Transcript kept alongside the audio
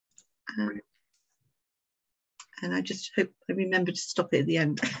And I just hope I remember to stop it at the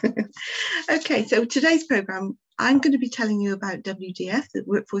end. Okay, so today's programme, I'm going to be telling you about WDF, the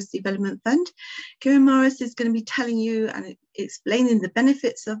Workforce Development Fund. Kieran Morris is going to be telling you and explaining the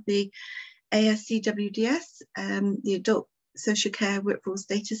benefits of the ASC WDS, the Adult Social Care Workforce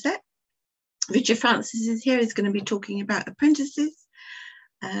Dataset. Richard Francis is here, he's going to be talking about apprentices.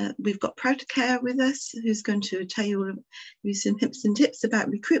 We've got Proud to Care with us, who's going to tell you all some tips and tips about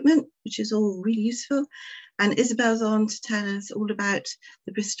recruitment, which is all really useful. And Isabel's on to tell us all about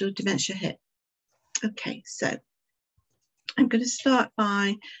the Bristol Dementia Hit. Okay, so I'm going to start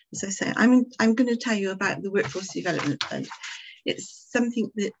by, as I say, I'm going to tell you about the Workforce Development Fund. It's something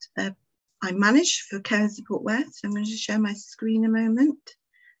that I manage for Care and Support West. I'm going to share my screen a moment,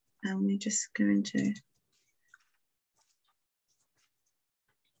 and we're just going to.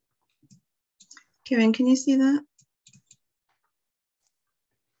 Kieran, can you see that?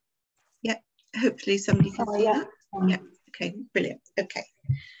 Yeah, hopefully somebody can see that. Yeah, okay, brilliant. Okay,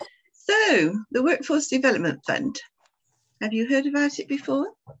 so the Workforce Development Fund. Have you heard about it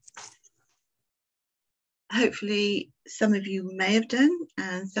before? Hopefully some of you may have done,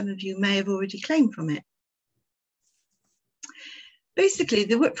 and some of you may have already claimed from it. Basically,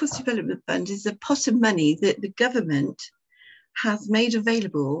 the Workforce Development Fund is a pot of money that the government has made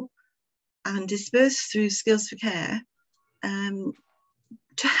available and dispersed through Skills for Care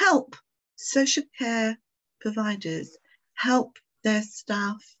to help social care providers help their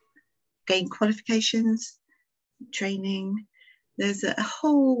staff gain qualifications, training. There's a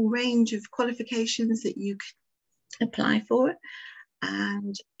whole range of qualifications that you can apply for,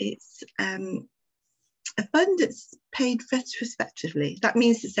 and it's a fund that's paid retrospectively. That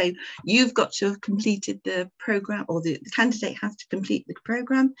means to say you've got to have completed the programme, or the candidate has to complete the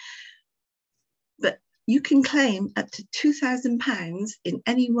programme, but you can claim up to £2,000 in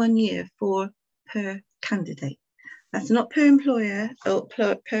any 1 year per candidate. That's not per employer or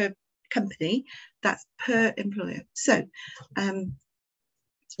per company, that's per employer. So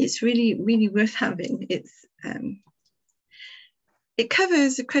it's really, really worth having. It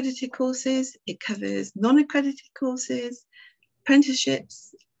covers accredited courses, it covers non-accredited courses,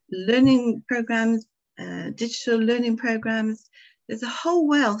 apprenticeships, learning programs, digital learning programs. There's a whole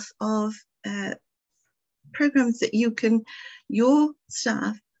wealth of programs that your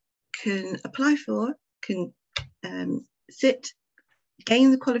staff can apply for, can sit,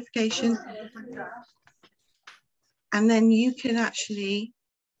 gain the qualification, and then you can actually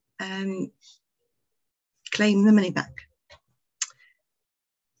claim the money back.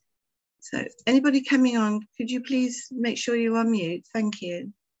 So anybody coming on, could you please make sure you're on mute? Thank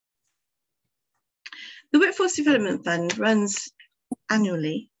you. The Workforce Development Fund runs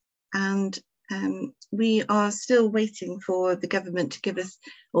annually, and we are still waiting for the government to give us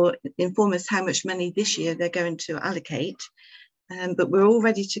or inform us how much money this year they're going to allocate. But we're all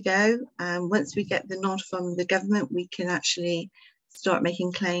ready to go. Once we get the nod from the government, we can actually start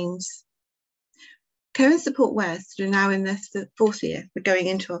making claims. Care and Support West are now in their 4th year. We're going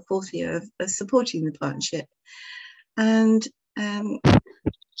into our 4th year of supporting the partnership. And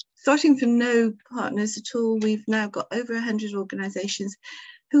starting from no partners at all, we've now got over 100 organisations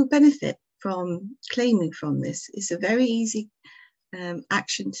who benefit from claiming from this. It's a very easy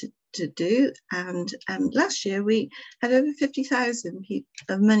action to do. And last year we had over 50,000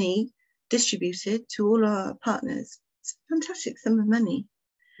 of money distributed to all our partners. It's a fantastic sum of money.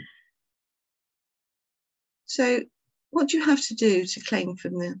 So what do you have to do to claim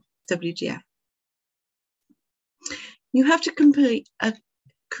from the WDF? You have to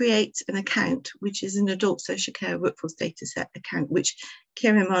create an account, which is an Adult Social Care Workforce Dataset account, which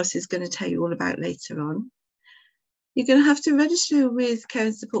Kieran Morris is going to tell you all about later on. You're going to have to register with Care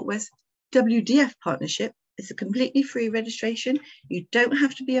and Support West WDF partnership. It's a completely free registration. You don't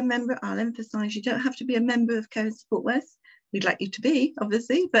have to be a member. I'll emphasise, you don't have to be a member of Care and Support West. We'd like you to be,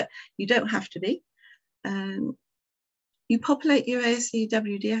 obviously, but you don't have to be. You populate your ASC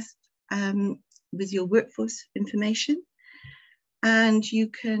WDS with your workforce information, and you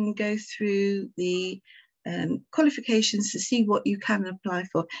can go through the qualifications to see what you can apply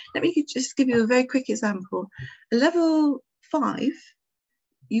for. Let me just give you a very quick example. A level 5,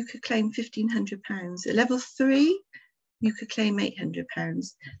 you could claim £1,500. A level 3, you could claim £800.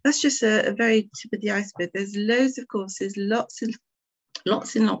 That's just a very tip of the iceberg. There's loads of courses, lots and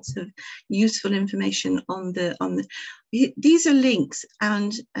lots of useful information on the. These are links,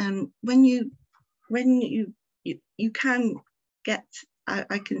 and when you can get.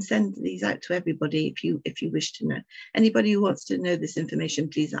 I can send these out to everybody if you wish to know. Anybody who wants to know this information,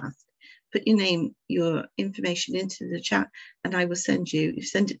 please ask. put your name, your information into the chat, and I will send you, you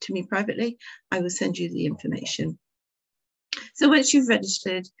send it to me privately, I will send you the information. So once you've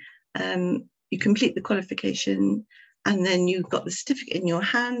registered, you complete the qualification, and then you've got the certificate in your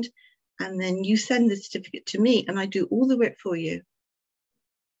hand, and then you send the certificate to me and I do all the work for you.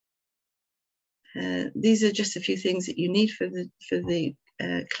 These are just a few things that you need for the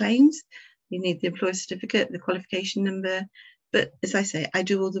claims. You need the employer certificate, the qualification number, but as I say, I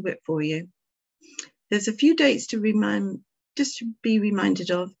do all the work for you. There's a few dates to just to be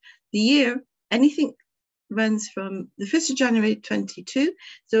reminded of. The year, anything runs from the 1st of January 22.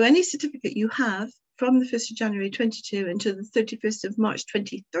 So any certificate you have from the 1st of January 22 until the 31st of March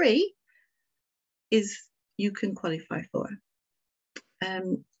 23 you can qualify for.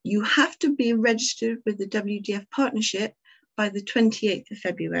 You have to be registered with the WDF partnership by the 28th of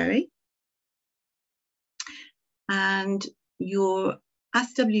February. And your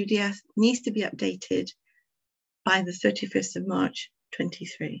Ask WDF needs to be updated by the 31st of March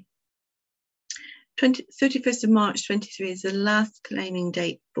 23. 31st of March 23 is the last claiming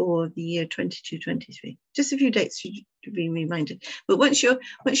date for the year 22-23. Just a few dates to be reminded. But once you're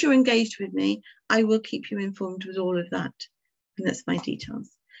engaged with me, I will keep you informed with all of that. And that's my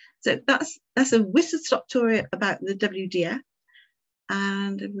details. So that's a whistle-stop tour about the WDF.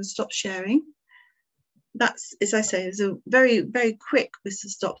 And we'll stop sharing. That's, as I say, is a very, very quick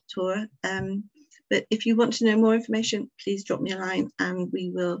whistle-stop tour. But if you want to know more information, please drop me a line and we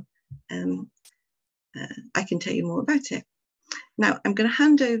will, I can tell you more about it. Now, I'm going to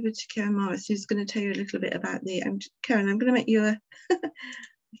hand over to Karen Morris, who's going to tell you a little bit about the, Karen, I'm going to make you a, I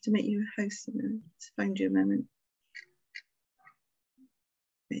have to make you a host. Let's find you a moment.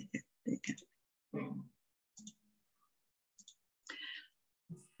 There you go.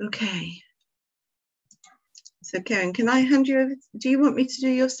 Okay. So Karen, can I hand you over? Do you want me to do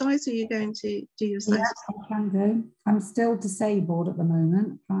your slides, or are you going to do your slides? Yes, I can do. I'm still disabled at the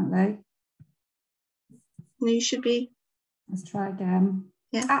moment, apparently. No, you should be. Let's try again.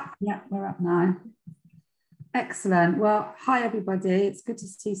 Yeah. Yeah, we're up now. Excellent. Well, hi everybody. It's good to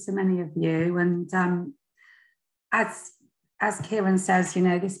see so many of you. And as Kieran says, you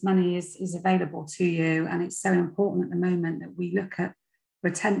know, this money is available to you, and it's so important at the moment that we look at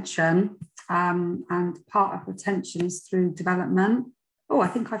retention, and part of retention is through development. Oh, I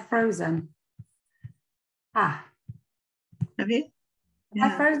think I've frozen. Have you? Yeah.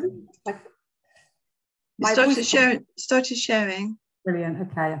 Have I frozen? Started sharing. Brilliant.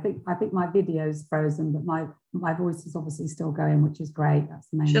 Okay, I think my video's frozen, but my voice is obviously still going, which is great. That's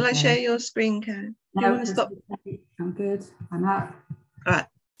the main thing. Shall I share your screen, Karen? No, you want to stop? I'm good. I'm out. All right.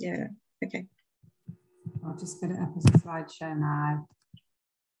 Yeah. Okay. I'll just get it up as a slideshow now.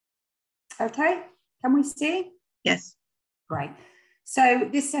 Okay. Can we see? Yes. Great. So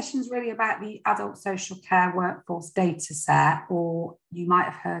this session is really about the adult social care workforce data set, or you might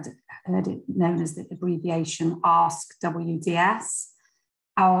have heard it known as the abbreviation Ask WDS.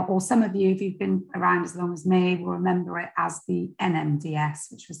 Or some of you, if you've been around as long as me, will remember it as the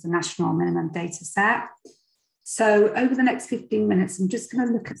NMDS, which was the National Minimum Data Set. So over the next 15 minutes, I'm just going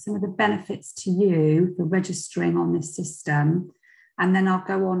to look at some of the benefits to you for registering on this system. And then I'll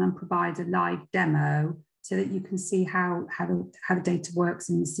go on and provide a live demo so that you can see how the data works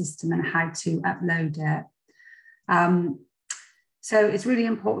in the system and how to upload it. So it's really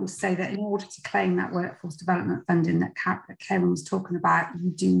important to say that in order to claim that workforce development funding that Karen was talking about, you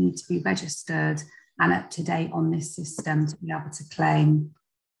do need to be registered and up to date on this system to be able to claim.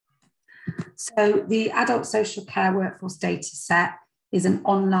 So the Adult Social Care Workforce Data Set is an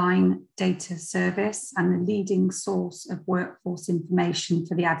online data service and the leading source of workforce information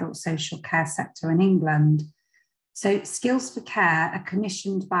for the adult social care sector in England. So Skills for Care are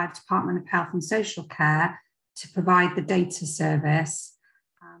commissioned by the Department of Health and Social Care to provide the data service.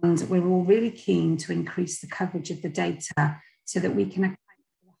 And we're all really keen to increase the coverage of the data so that we can account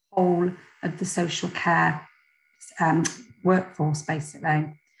for the whole of the social care workforce,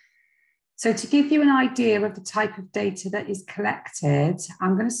 basically. So to give you an idea of the type of data that is collected,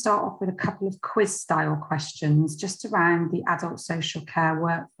 I'm going to start off with a couple of quiz style questions just around the adult social care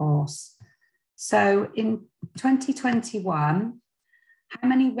workforce. So in 2021, how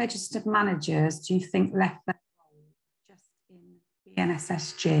many registered managers do you think left their role just in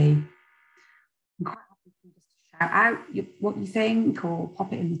BNSSG? I'm quite happy for you just to shout out what you think or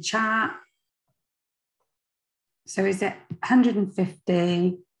pop it in the chat. So is it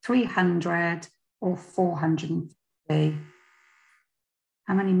 150, 300 or 450?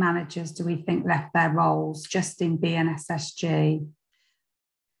 How many managers do we think left their roles just in BNSSG?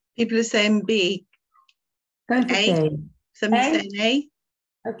 People are saying B. Going for A. B. Somebody's saying A.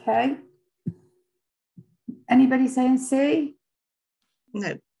 Okay. Anybody saying C?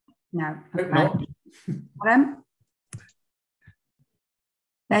 No. No. Okay. No.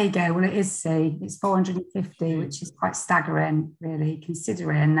 There you go. Well, it is C. It's 450, which is quite staggering, really,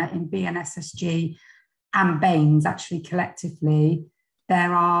 considering that in BNSSG and BAMES, actually collectively,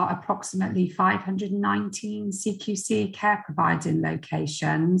 there are approximately 519 CQC care providing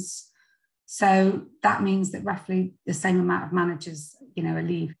locations. So that means that roughly the same amount of managers, are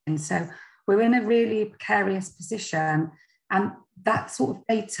leaving. So we're in a really precarious position, and that sort of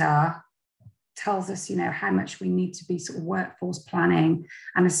data tells us, how much we need to be sort of workforce planning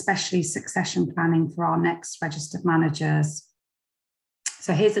and especially succession planning for our next registered managers.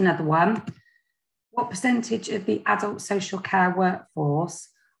 So here's another one. What percentage of the adult social care workforce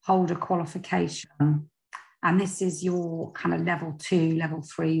hold a qualification? And this is your kind of level 2, level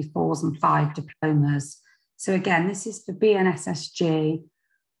 3, 4s and 5 diplomas. So again, this is for BNSSG.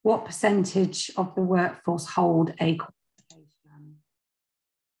 What percentage of the workforce hold a qualification?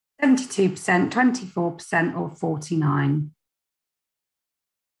 72%, 24% or 49%?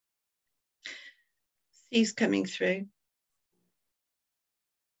 C's coming through.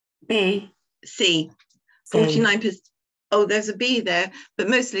 B? C. 49%. Oh, there's a B there, but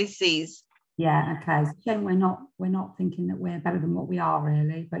mostly C's. Yeah, okay. Shame we're not thinking that we're better than what we are,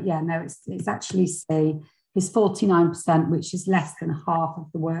 really. But yeah, no, it's actually C. It's 49%, which is less than half of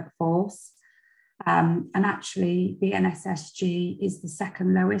the workforce. And actually, the NSSG is the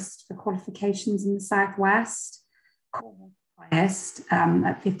second lowest for qualifications in the Southwest, highest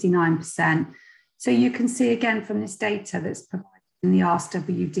at 59%. So you can see again from this data that's provided in the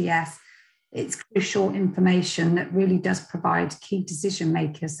RWDS, it's crucial information that really does provide key decision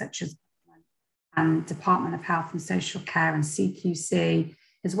makers such as and Department of Health and Social Care and CQC,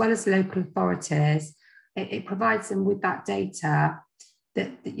 as well as local authorities. It provides them with that data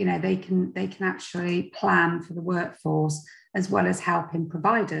that they can actually plan for the workforce, as well as helping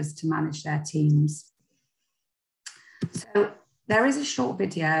providers to manage their teams. So there is a short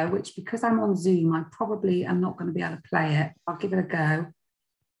video, which because I'm on Zoom, I probably am not going to be able to play it. I'll give it a go.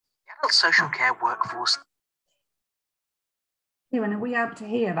 Adult social care workforce. Kieran, are we able to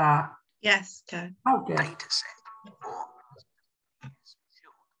hear that? Yes, go. Oh, good. Data set or is an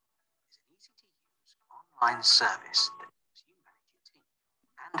easy-to-use online service that helps you manage your team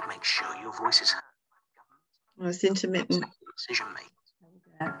and make sure your voice is heard by the government. Well, it's intermittent. Decision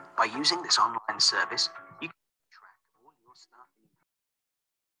making. By using this online service, you can keep track of all your staff.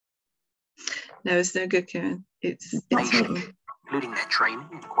 No, it's no good, Kieran. It's including their training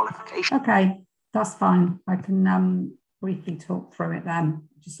and qualification. Okay, that's fine. I can briefly talk through it then.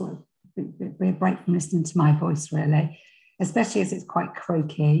 Just sort of be a break from listening to my voice, really, especially as it's quite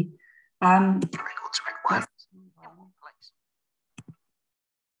croaky. Records requirements in one place.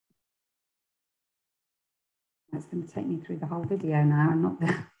 It's going to take me through the whole video now and not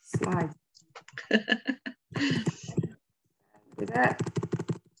the slides. Did it?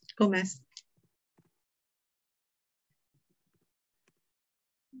 Almost.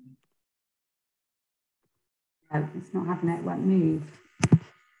 No, it's not having it. It won't move.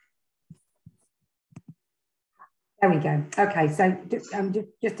 There we go. Okay, so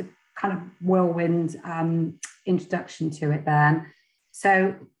just a kind of whirlwind introduction to it then.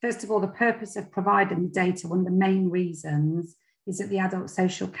 So first of all, the purpose of providing the data, one of the main reasons is that the adult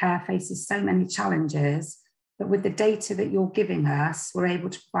social care faces so many challenges, but with the data that you're giving us, we're able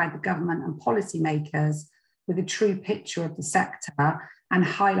to provide the government and policymakers with a true picture of the sector and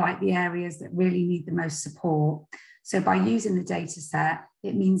highlight the areas that really need the most support. So by using the data set,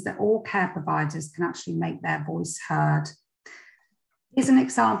 it means that all care providers can actually make their voice heard. Here's an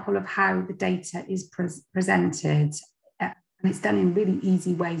example of how the data is presented, and it's done in really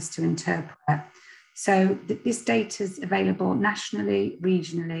easy ways to interpret. So this data is available nationally,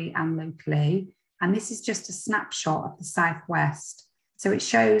 regionally, and locally. And this is just a snapshot of the Southwest. So it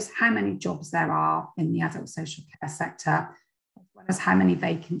shows how many jobs there are in the adult social care sector, as well as how many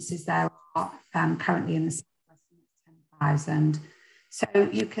vacancies there are currently in the Southwest, 10,000. So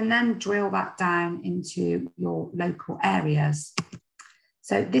you can then drill that down into your local areas.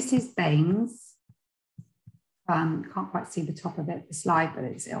 So this is BAMES. Can't quite see the top of it, the slide, but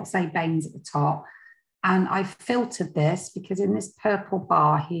it'll say BAMES at the top. And I've filtered this because in this purple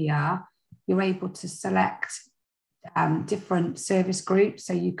bar here, you're able to select different service groups.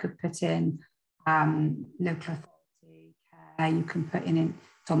 So you could put in local authority care, you can put in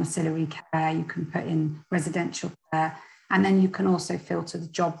domiciliary care, you can put in residential care, and then you can also filter the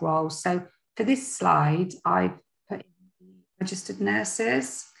job roles. So for this slide, I've put in registered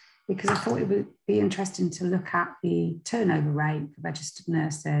nurses because I thought it would be interesting to look at the turnover rate for registered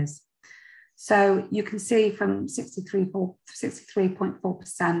nurses. So you can see from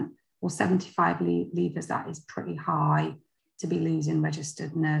 63.4% or 75 leavers, that is pretty high to be losing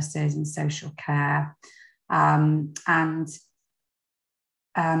registered nurses in social care.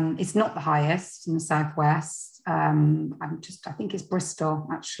 It's not the highest in the Southwest. I think it's Bristol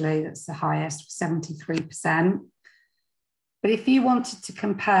actually that's the highest, 73%. But if you wanted to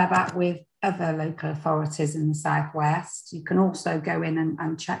compare that with other local authorities in the Southwest, you can also go in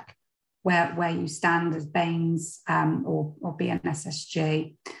and check where you stand as BAMES or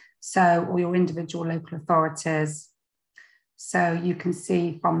BNSSG, so, or your individual local authorities. So you can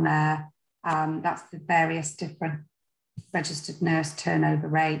see from there, that's the various different registered nurse turnover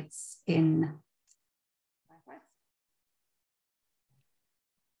rates in.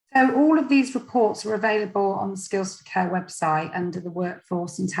 So all of these reports are available on the Skills for Care website under the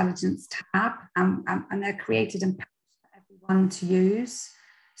Workforce Intelligence tab, and they're created and published for everyone to use.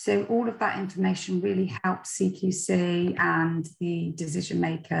 So all of that information really helps CQC and the decision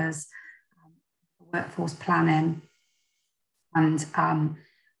makers, workforce planning. And I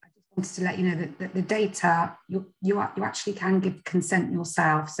just wanted to let you know that the data, you actually can give consent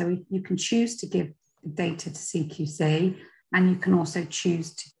yourself. So you can choose to give the data to CQC, and you can also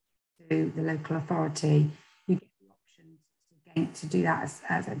choose to do the local authority. You get the option to do that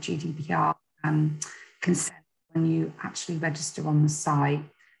as a GDPR consent when you actually register on the site.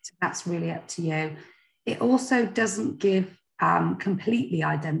 So that's really up to you. It also doesn't give completely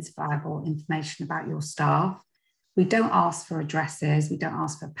identifiable information about your staff. We don't ask for addresses, we don't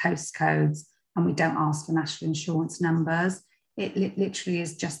ask for postcodes, and we don't ask for national insurance numbers. It literally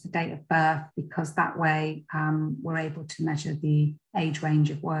is just the date of birth, because that way we're able to measure the age range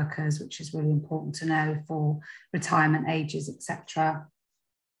of workers, which is really important to know for retirement ages, etc.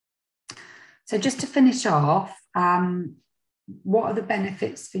 So just to finish off, what are the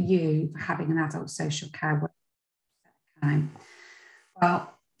benefits for you for having an adult social care worker?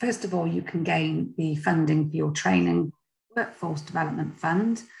 Well, first of all, you can gain the funding for your training workforce development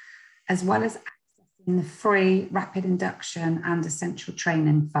fund, as well as accessing the free rapid induction and essential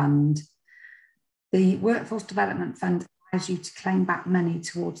training fund. The workforce development fund allows you to claim back money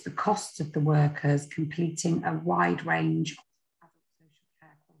towards the costs of the workers completing a wide range of adult social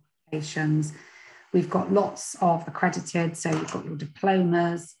care qualifications. We've got lots of accredited, so you've got your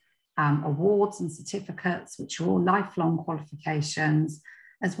diplomas, awards and certificates, which are all lifelong qualifications,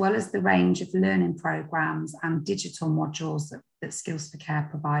 as well as the range of learning programs and digital modules that Skills for Care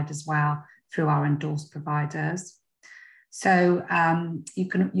provide as well through our endorsed providers. So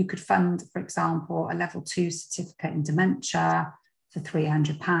you could fund, for example, a level 2 certificate in dementia for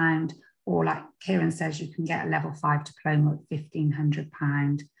 £300, or like Kieran says, you can get a level 5 diploma at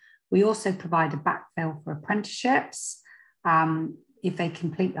 £1,500. We also provide a backfill for apprenticeships. If they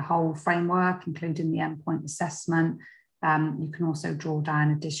complete the whole framework, including the endpoint assessment, you can also draw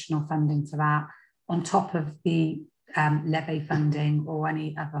down additional funding for that on top of the levy funding or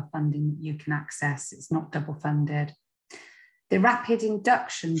any other funding that you can access. It's not double funded. The rapid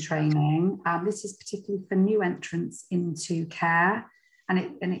induction training, this is particularly for new entrants into care, and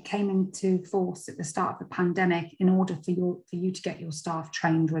it came into force at the start of the pandemic in order for you to get your staff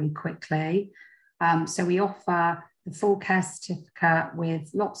trained really quickly. So we offer the full care certificate with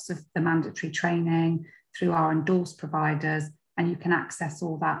lots of the mandatory training through our endorsed providers, and you can access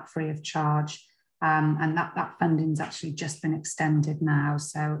all that free of charge. And that funding's actually just been extended now,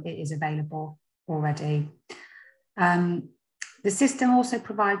 so it is available already. The system also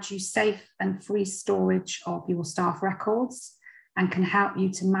provides you safe and free storage of your staff records and can help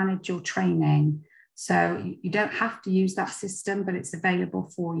you to manage your training. So you don't have to use that system, but it's available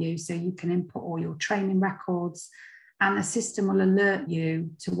for you. So you can input all your training records, and the system will alert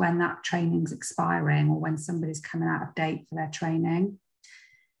you to when that training's expiring or when somebody's coming out of date for their training.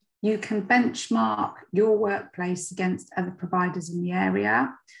 You can benchmark your workplace against other providers in the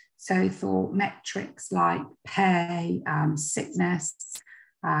area. So for metrics like pay, sickness,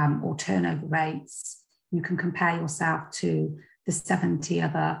 or turnover rates, you can compare yourself to the 70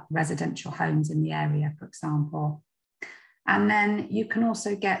 other residential homes in the area, for example. And then you can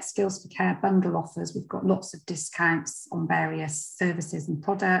also get Skills for Care bundle offers. We've got lots of discounts on various services and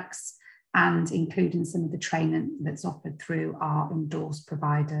products, and including some of the training that's offered through our endorsed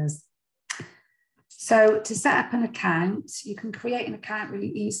providers. So to set up an account, you can create an account really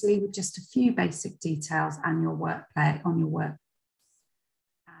easily with just a few basic details and your workplace on your work.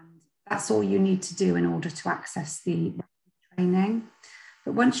 And that's all you need to do in order to access the training.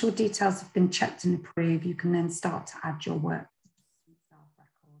 But once your details have been checked and approved, you can then start to add your work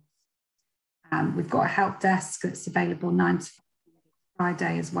records. We've got a help desk that's available 9 to 5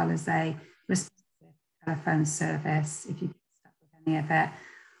 Friday, as well as a telephone service if you get stuck with any of it.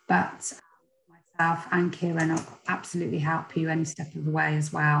 But myself and Kieran will absolutely help you any step of the way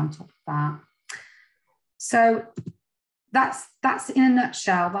as well on top of that. So that's in a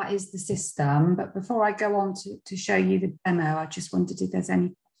nutshell, that is the system. But before I go on to show you the demo, I just wondered if there's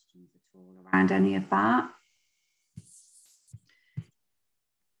any questions at all around any of that.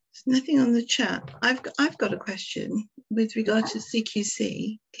 There's nothing on the chat. I've got a question with regard to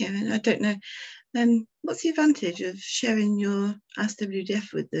CQC, Kieran. I don't know. What's the advantage of sharing your Ask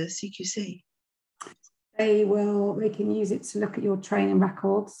WDF with the CQC? They can use it to look at your training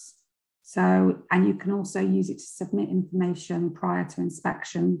records. So, and you can also use it to submit information prior to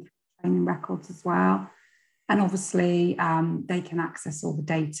inspection, training records as well. And obviously, they can access all the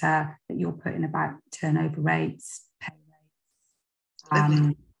data that you're putting about turnover rates, pay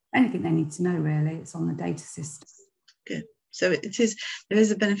rates, anything they need to know, really. It's on the data system. Good. So there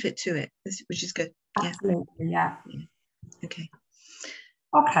is a benefit to it, which is good. Absolutely, yeah. Okay.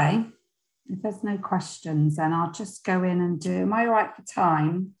 Okay. If there's no questions, then I'll just go in and do. Am I all right for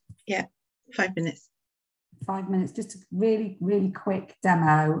time? Yeah, 5 minutes. 5 minutes, just a really, really quick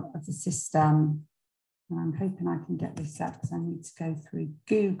demo of the system. And I'm hoping I can get this up because I need to go through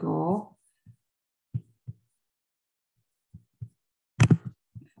Google.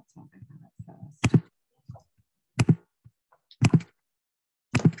 I'll get that first.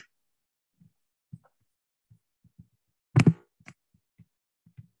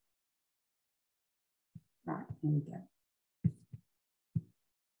 Right, here we go.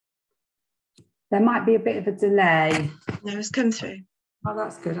 There might be a bit of a delay. No, it's come through. Oh,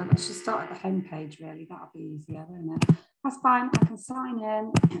 that's good. I should start at the home page, really. That'll be easier, won't it? That's fine. I can sign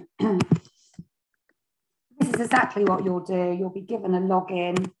in. This is exactly what you'll do. You'll be given a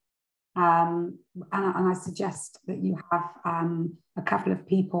login. And I suggest that you have a couple of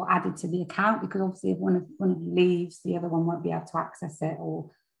people added to the account, because obviously if one of you leaves, the other one won't be able to access it, or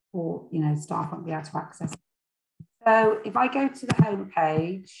staff won't be able to access it. So if I go to the home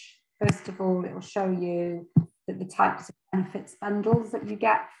page, first of all, it will show you that the types of benefits bundles that you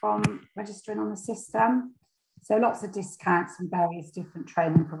get from registering on the system. So lots of discounts from various different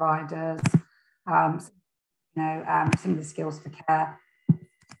training providers, some of the skills for care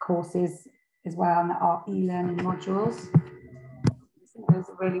courses as well, and our e-learning modules. I think those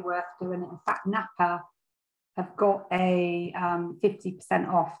are really worth doing. In fact, Napa have got a 50%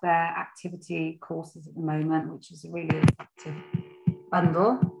 off their activity courses at the moment, which is a really effective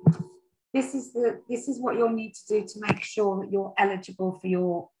bundle. This is what you'll need to do to make sure that you're eligible for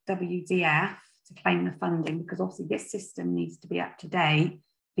your WDF to claim the funding, because obviously this system needs to be up to date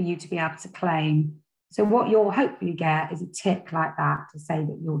for you to be able to claim. So what you'll hopefully get is a tick like that to say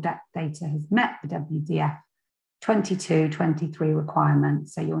that your data has met the WDF 22-23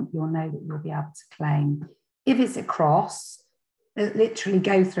 requirements. So you'll know that you'll be able to claim. If it's across, literally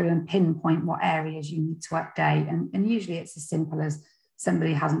go through and pinpoint what areas you need to update. And usually it's as simple as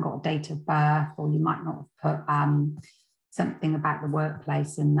somebody hasn't got a date of birth, or you might not have put something about the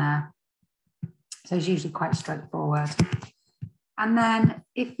workplace in there. So it's usually quite straightforward. And then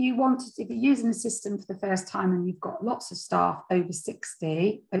if you're using the system for the first time and you've got lots of staff over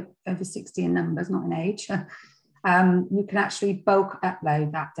 60 in numbers, not in age, you can actually bulk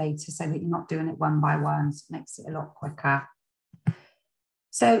upload that data so that you're not doing it one by one. So it makes it a lot quicker.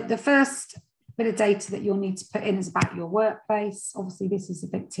 So the first bit of data that you'll need to put in is about your workplace. Obviously, this is a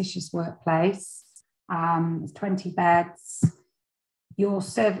fictitious workplace. It's 20 beds. Your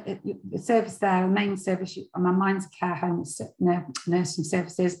service there, main service, mine's a care home, nursing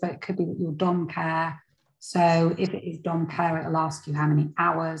services, but it could be that you're dom care. So if it is dom care, it'll ask you how many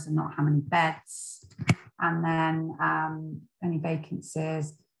hours and not how many beds. And then any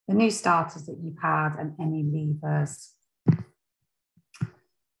vacancies, the new starters that you've had, and any leavers.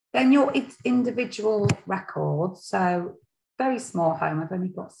 Then your individual records. So very small home, I've only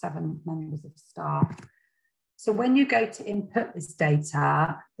got 7 members of staff. So when you go to input this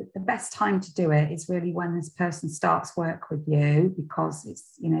data, the best time to do it is really when this person starts work with you, because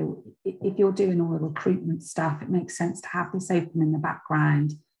it's, if you're doing all the recruitment stuff, it makes sense to have this open in the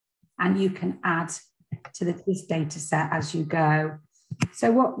background, and you can add to this data set as you go.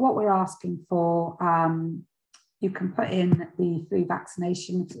 So what we're asking for, you can put in the flu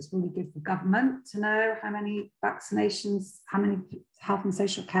vaccination, because it's really good for government to know how many vaccinations, how many health and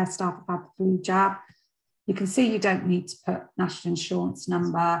social care staff have had the flu jab. You can see you don't need to put national insurance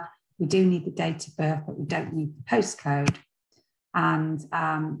number. We do need the date of birth, but we don't need the postcode. And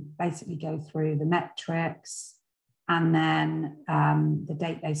basically go through the metrics, and then the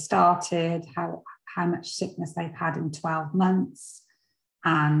date they started, how much sickness they've had in 12 months,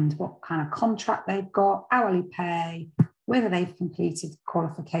 and what kind of contract they've got, hourly pay, whether they've completed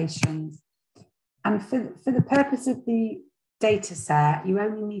qualifications. And for the purpose of the data set, you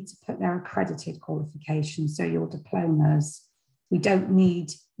only need to put their accredited qualifications, so your diplomas. We don't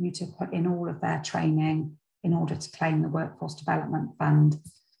need you to put in all of their training in order to claim the Workforce Development Fund.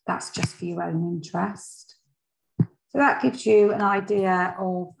 That's just for your own interest. So that gives you an idea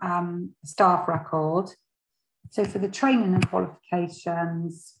of staff record. So for the training and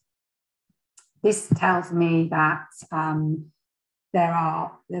qualifications, this tells me that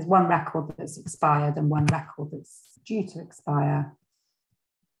there's one record that's expired and one record that's due to expire.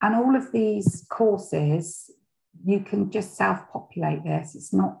 And all of these courses, you can just self-populate this.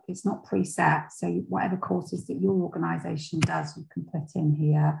 It's not preset. So whatever courses that your organisation does, you can put in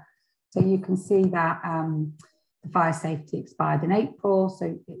here. So you can see that the fire safety expired in April.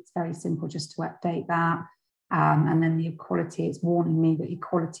 So it's very simple just to update that. And then the equality, it's warning me that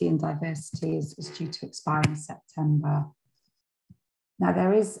equality and diversity is due to expire in September. Now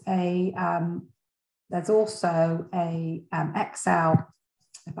there is there's also a Excel.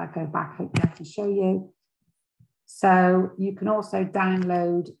 If I go back, hopefully I can show you. So you can also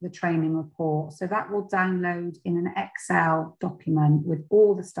download the training report. So that will download in an Excel document with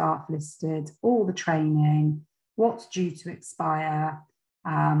all the staff listed, all the training, what's due to expire,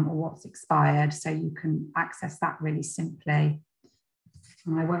 or what's expired. So you can access that really simply.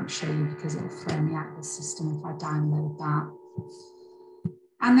 And I won't show you because it'll throw me out of the system if I download that.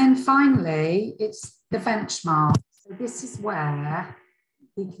 And then finally, it's the benchmark. So this is where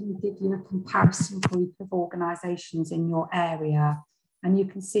we can give you a comparison group of organisations in your area. And you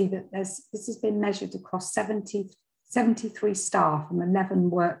can see that this has been measured across 73 staff from 11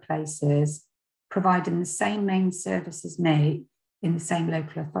 workplaces, providing the same main service as me in the same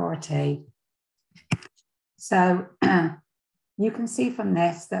local authority. So you can see from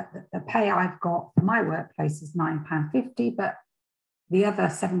this that the pay I've got for my workplace is £9.50, but the other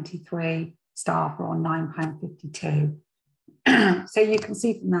 73 staff are on £9.52. So you can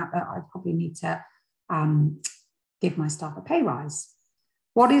see from that I probably need to give my staff a pay rise.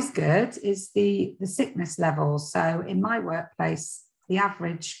 What is good is the sickness levels. So in my workplace, the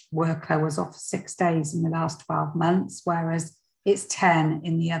average worker was off 6 days in the last 12 months, whereas it's 10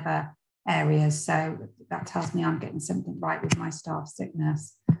 in the other areas. So that tells me I'm getting something right with my staff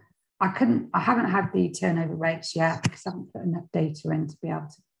sickness. I haven't had the turnover rates yet because I haven't put enough data in to be able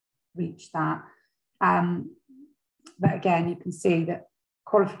to reach that. But again, you can see that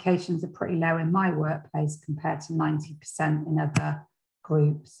qualifications are pretty low in my workplace compared to 90% in other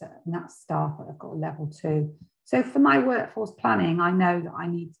groups, and that's staff that have got a level 2. So for my workforce planning, I know that I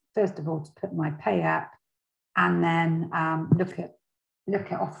need, first of all, to put my pay up and then look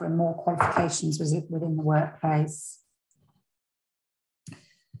at offering more qualifications within the workplace.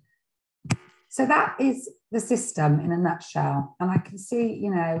 So that is the system in a nutshell. And I can see,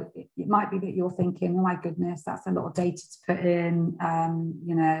 you know, it might be that you're thinking, oh my goodness, that's a lot of data to put in,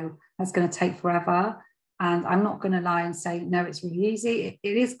 you know, that's going to take forever. And I'm not going to lie and say, no, it's really easy.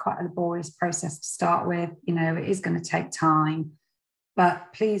 It is quite a laborious process to start with. You know, it is going to take time,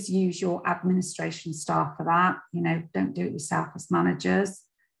 but please use your administration staff for that. You know, don't do it yourself as managers.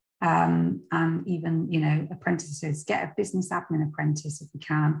 And even, you know, apprentices, get a business admin apprentice if you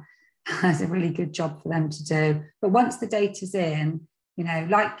can. That's a really good job for them to do. But once the data's in, you know,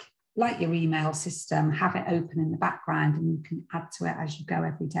 like your email system, have it open in the background and you can add to it as you go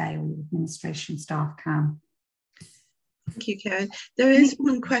every day, or your administration staff can. Thank you, Karen. There is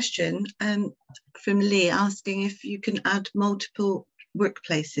one question from Lee asking if you can add multiple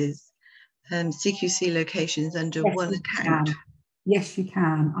workplaces, CQC locations under one account. Yes, you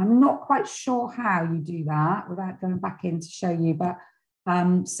can. I'm not quite sure how you do that without going back in to show you, but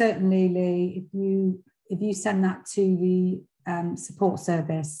certainly, Lee, if you send that to the support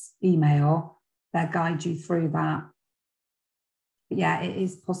service email, they'll guide you through that. But yeah, it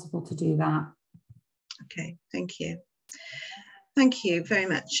is possible to do that. Okay, thank you. Thank you very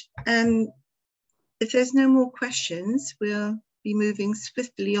much. If there's no more questions, we'll be moving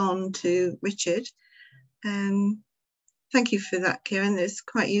swiftly on to Richard. Thank you for that, Karen. It's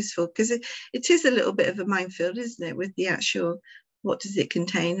quite useful because it is a little bit of a minefield, isn't it, with the actual what does it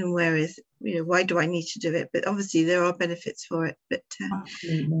contain and where is, you know, why do I need to do it? But obviously there are benefits for it. But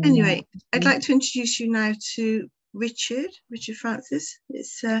anyway, I'd like to introduce you now to Richard Francis,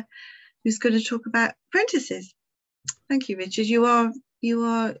 who's going to talk about apprentices. Thank you, Richard. You are,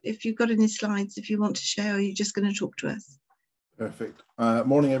 if you've got any slides, if you want to share, or you're just going to talk to us. Perfect.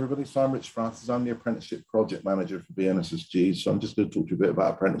 Morning, everybody. So I'm Rich Francis. I'm the Apprenticeship Project Manager for BNSSG. So I'm just going to talk to you a bit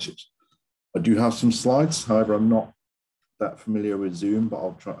about apprenticeships. I do have some slides, however, I'm not that familiar with Zoom, but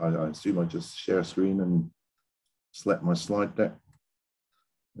I'll try. I assume I just share screen and select my slide deck.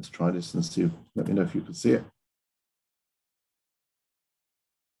 Let's try this and see. Let me know if you can see it.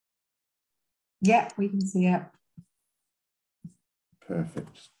 Yeah, we can see it.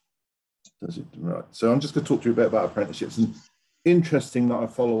 Perfect. Does it right? So I'm just going to talk to you a bit about apprenticeships. And interesting that I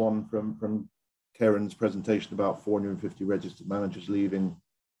follow on from Karen's presentation about 450 registered managers leaving.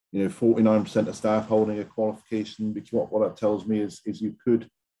 49% of staff holding a qualification, because what that tells me is you could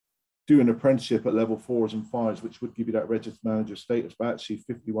do an apprenticeship at level 4s and 5s, which would give you that registered manager status, but actually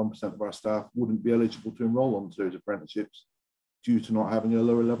 51% of our staff wouldn't be eligible to enroll onto those apprenticeships due to not having a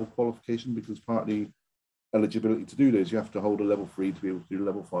lower level qualification, because partly eligibility to do those, you have to hold a level 3 to be able to do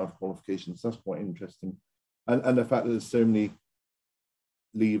level 5 qualifications. That's quite interesting. And the fact that there's so many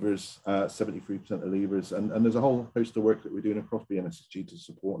leavers, 73% of leavers, and there's a whole host of work that we're doing across BNSSG to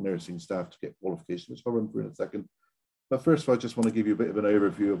support nursing staff to get qualifications, which I'll run through in a second. But first of all, I just want to give you a bit of an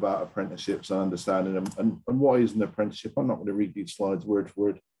overview about apprenticeships and understanding them, and what is an apprenticeship. I'm not going to read these slides word for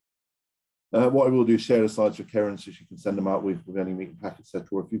word. What I will do is share the slides with Karen so she can send them out with any meeting packets, etc.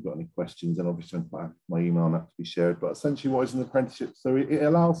 Or if you've got any questions, then obviously I'm quite happy for my email on that to be shared. But essentially, what is an apprenticeship? So it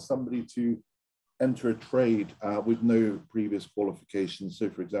allows somebody to enter a trade with no previous qualifications. So,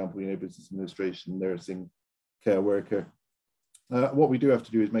 for example, business administration, nursing, care worker. What we do have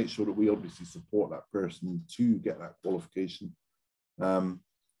to do is make sure that we obviously support that person to get that qualification.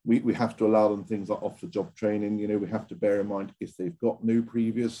 We have to allow them things like off-the-job training. We have to bear in mind if they've got no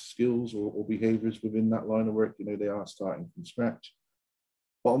previous skills or behaviours within that line of work, they are starting from scratch.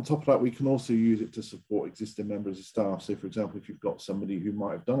 But on top of that, we can also use it to support existing members of staff. So, for example, if you've got somebody who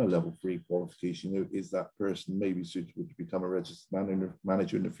might have done a level 3 qualification, is that person maybe suitable to become a registered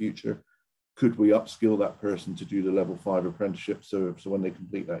manager in the future? Could we upskill that person to do the level 5 apprenticeship? So when they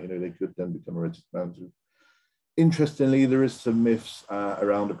complete that, they could then become a registered manager. Interestingly, there is some myths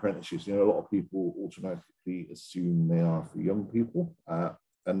around apprenticeships. A lot of people automatically assume they are for young people,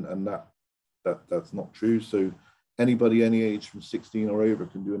 and that's not true. So anybody any age from 16 or over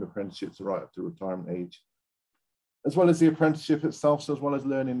can do an apprenticeship to right up to retirement age. As well as the apprenticeship itself, so as well as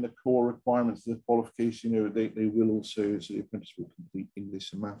learning the core requirements of the qualification, they will also, so the apprentice will complete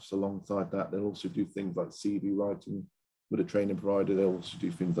English and maths alongside that. They'll also do things like CV writing with a training provider. They'll also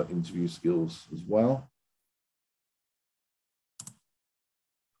do things like interview skills as well.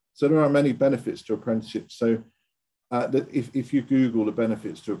 So there are many benefits to apprenticeships. So if you Google the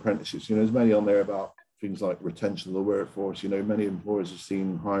benefits to apprenticeships, there's many on there about things like retention of the workforce. Many employers have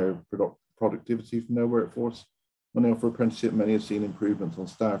seen higher productivity from their workforce when they offer apprenticeship. Many have seen improvements on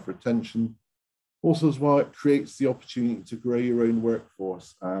staff retention. Also, as well, it creates the opportunity to grow your own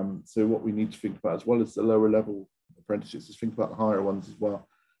workforce. So what we need to think about, as well as the lower level apprenticeships, is think about the higher ones as well.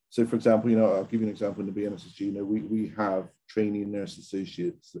 So, for example, I'll give you an example in the BNSSG. We have trainee nurse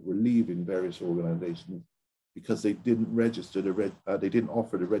associates that were leaving various organisations because they didn't register they didn't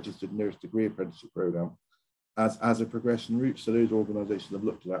offer the registered nurse degree apprenticeship program as a progression route. So those organisations have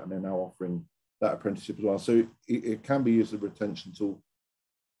looked at that and they're now offering that apprenticeship as well. So it can be used as a retention tool.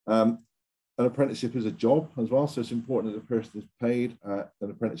 An apprenticeship is a job as well, so it's important that the person is paid. An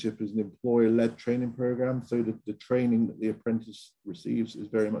apprenticeship is an employer-led training program, so the training that the apprentice receives is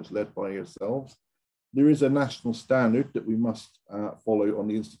very much led by yourselves. There is a national standard that we must follow on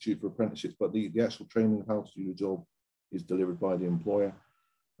the Institute for Apprenticeships, but the actual training of how to do the job is delivered by the employer.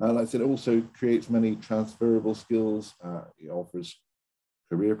 Like I said, it also creates many transferable skills. It offers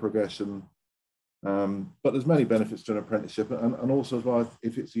career progression, but there's many benefits to an apprenticeship, and also as well,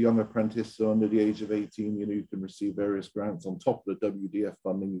 if it's a young apprentice, so under the age of 18, you can receive various grants. On top of the WDF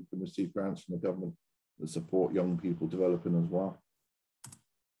funding, you can receive grants from the government that support young people developing as well.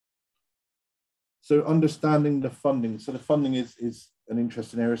 So understanding the funding. So the funding is an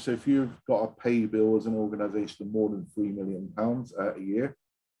interesting area. So if you've got a pay bill as an organisation of more than £3 million a year,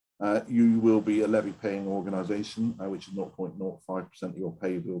 you will be a levy-paying organisation, which is 0.05% of your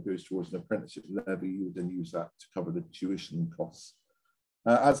pay bill goes towards an apprenticeship levy. You would then use that to cover the tuition costs.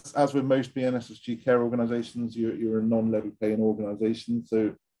 As with most BNSSG care organisations, you're a non-levy-paying organisation.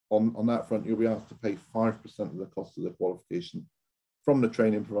 So on that front, you'll be asked to pay 5% of the cost of the qualification from the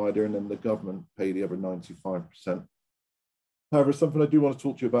training provider, and then the government pay the other 95%. However, something I do want to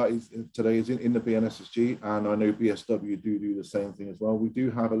talk to you about today is in the BNSSG, and I know BSW do the same thing as well. We do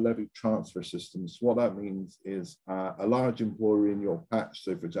have a levy transfer system. So what that means is a large employer in your patch,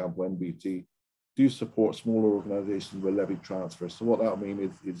 so for example, NBT, do support smaller organisations with levy transfer. So what that'll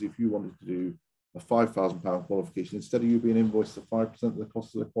mean is if you wanted to do a £5,000 qualification, instead of you being invoiced at 5% of the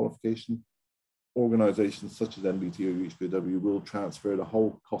cost of the qualification, organisations such as NBT or UHPW will transfer the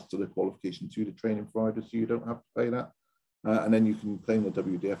whole cost of the qualification to the training provider, so you don't have to pay that. and then you can claim the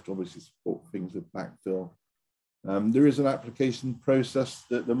WDF to obviously support things with backfill. There is an application process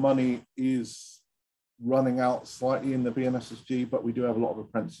that the money is running out slightly in the BNSSG, but we do have a lot of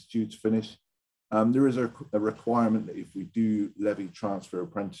apprentices due to finish. There is a requirement that if we do levy transfer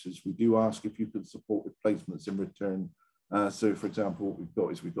apprentices, we do ask if you could support with placements in return. So for example, what we've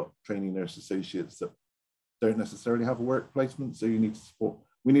got is we've got training nurse associates that don't necessarily have a work placement. So you need to support,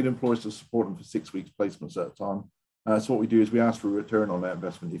 we need employers to support them for 6 weeks placements at a time. So what we do is we ask for a return on that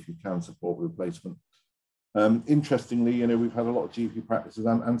investment if you can support replacement. Interestingly, you know, we've had a lot of GP practices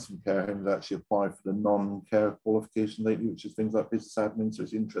and some care homes actually apply for the non-care qualification lately, which is things like business admin. So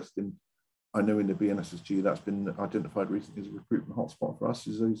it's interesting. I know in the BNSSG that's been identified recently as a recruitment hotspot for us,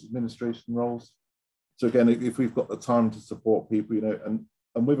 is those administration roles. So again, if we've got the time to support people, you know,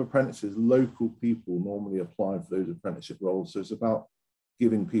 and with apprentices, local people normally apply for those apprenticeship roles. So it's about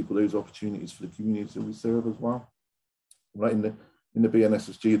giving people those opportunities for the communities that we serve as well. Right, in the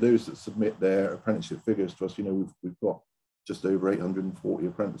BNSSG, those that submit their apprenticeship figures to us, you know, we've got just over 840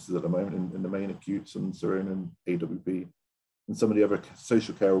 apprentices at the moment in the main acutes and Surrey and AWP. And some of the other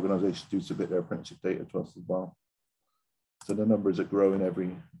social care organisations do submit their apprenticeship data to us as well. So the numbers are growing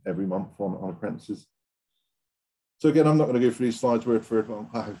every month on apprentices. So again, I'm not going to go through these slides word for word, but I'm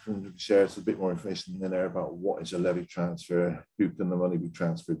happy to share a bit more information in there about what is a levy transfer, who can the money be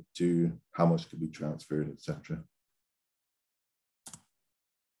transferred to, how much can be transferred, etc.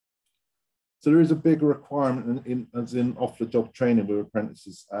 So there is a big requirement as in off-the-job training with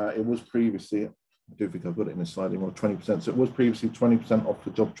apprentices. It was previously, I don't think I've got it in the slide anymore, 20%. So it was previously 20%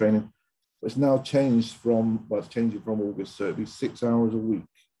 off-the-job training, but it's now changed from, well, it's changing from August. So it'll be 6 hours a week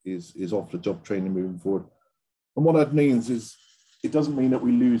is off-the-job training moving forward. And what that means is, it doesn't mean that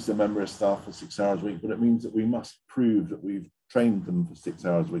we lose the member of staff for 6 hours a week, but it means that we must prove that we've trained them for 6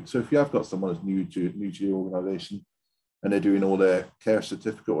 hours a week. So if you have got someone that's new to the organisation, and they're doing all their care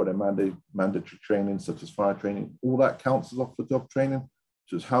certificate or their mandatory training, such as fire training, all that counts as off-the-job training,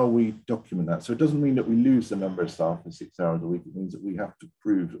 which is how we document that. So it doesn't mean that we lose the member of staff for 6 hours a week. It means that we have to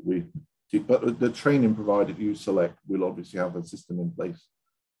prove that we do. But the training provider you select will obviously have a system in place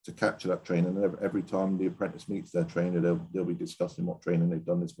to capture that training. And every time the apprentice meets their trainer, they'll be discussing what training they've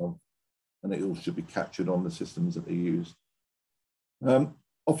done this month, and it all should be captured on the systems that they use.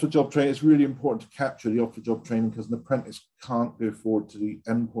 Off-the-job training, it's really important to capture the off-the-job training because an apprentice can't go forward to the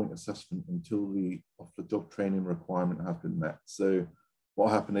endpoint assessment until the off-the-job training requirement has been met. So what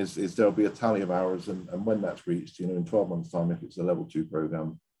will happen is there'll be a tally of hours, and when that's reached, you know, in 12 months' time, if it's a level 2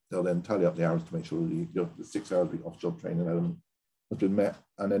 program, they'll then tally up the hours to make sure the 6 hours of off-job training element has been met,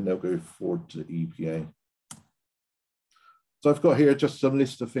 and then they'll go forward to the EPA. So I've got here just some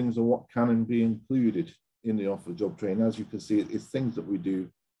list of things of what can be included in the off-the-job training. As you can see, it's things that we do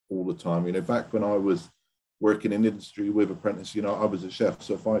all the time. You know, back when I was working in industry with apprentices, you know, I was a chef.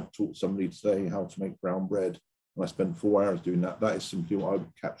 So if I taught somebody today how to make brown bread, and I spent 4 hours doing that, that is simply what I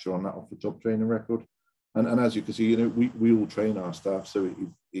would capture on that off-the-job training record. And as you can see, you know, we all train our staff, so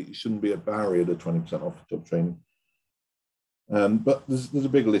it shouldn't be a barrier to 20% off-the-job training. But there's a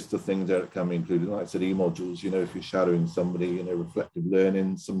big list of things there that can be included. Like I said, e-modules, you know, if you're shadowing somebody, you know, reflective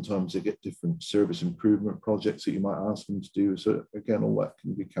learning, sometimes they get different service improvement projects that you might ask them to do. So again, all that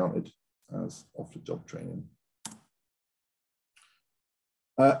can be counted as off-the-job training.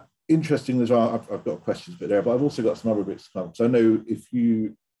 Interesting as well, I've got questions bit there, but I've also got some other bits to come. So I know if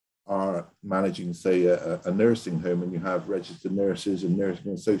you are managing, say, a nursing home and you have registered nurses and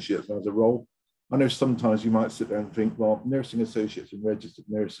nursing associates as a role, I know sometimes you might sit there and think, well, nursing associates and registered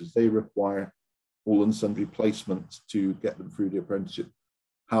nurses, they require all and sundry placements to get them through the apprenticeship.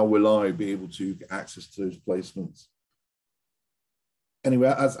 How will I be able to get access to those placements?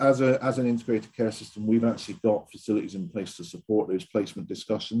 Anyway, as an integrated care system, we've actually got facilities in place to support those placement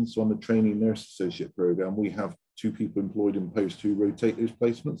discussions. So on the trainee nurse associate program, we have 2 people employed in post who rotate those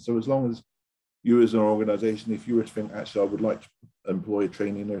placements. So as long as you as an organisation, if you were to think, actually, I would like to employ a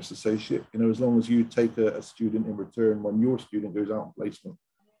trainee nurse associate, you know, as long as you take a student in return when your student goes out on placement,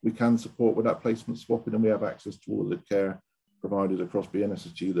 we can support with that placement swapping, and we have access to all of the care providers across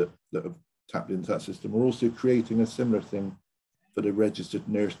BNSSG that have tapped into that system. We're also creating a similar thing for the registered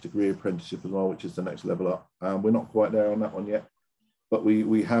nurse degree apprenticeship as well, which is the next level up. We're not quite there on that one yet, but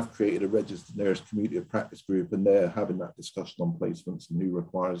we have created a registered nurse community of practice group, and they're having that discussion on placements and who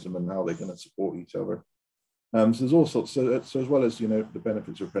requires them and how they're going to support each other. So there's all sorts. So as well as, you know, the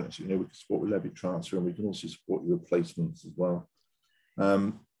benefits of apprenticeship, you know, we can support with levy transfer, and we can also support you with placements as well.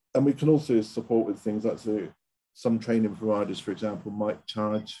 And we can also support with things like, so some training providers, for example, might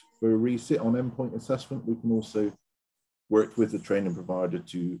charge for a resit on endpoint assessment. We can also worked with the training provider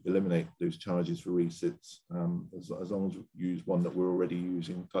to eliminate those charges for resits, as long as we use one that we're already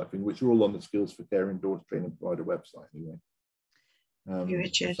using, type thing, which are all on the Skills for Care endorsed training provider website anyway.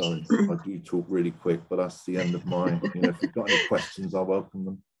 Richard. Sorry, I do talk really quick, but that's the end of mine. If you've got any questions, I welcome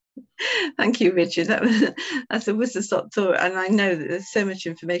them. Thank you, Richard. That's a whistle-stop tour, and I know that there's so much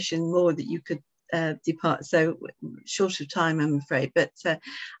information more that you could depart. So short of time, I'm afraid, but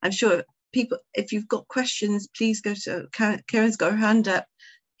I'm sure people, if you've got questions, please go to Karen's got her hand up.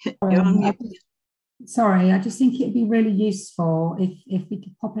 You're on mute. Sorry, I just think it'd be really useful if we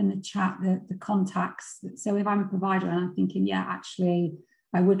could pop in the chat the contacts. So if I'm a provider and I'm thinking, yeah, actually,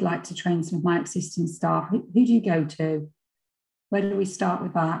 I would like to train some of my existing staff, who do you go to? Where do we start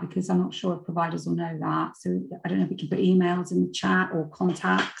with that? Because I'm not sure if providers will know that. So I don't know if we can put emails in the chat or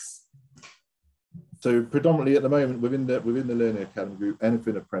contacts. So predominantly at the moment within the Learning Academy group,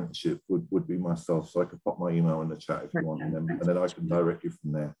 anything apprenticeship would be myself. So I could pop my email in the chat if you want, and then I can direct you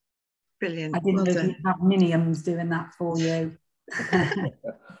from there. Brilliant. I didn't know you have Miniums doing that for you.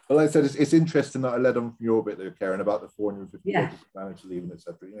 Well, like I said, it's interesting that I led on from your bit there, Karen, about the 450 registered managers leaving,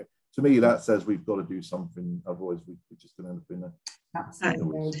 etc. To me, that says we've got to do something. Otherwise, we're just going to end up in a.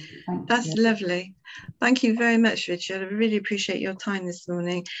 Absolutely. That's lovely. Thank you very much, Richard. I really appreciate your time this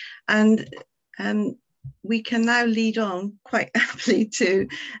morning, and we can now lead on quite happily to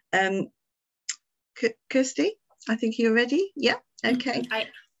Kirsty. I think you're ready. Yeah. Okay. I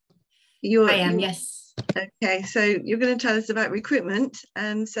am. Yes. Okay, so you're going to tell us about recruitment,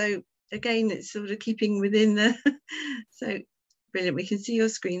 and so again, it's sort of keeping within the. So brilliant. We can see your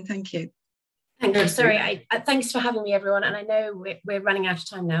screen. Thank you. Thank you. Sorry. Thanks for having me, everyone. And I know we're running out of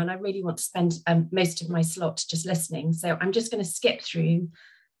time now, and I really want to spend most of my slot just listening. So I'm just going to skip through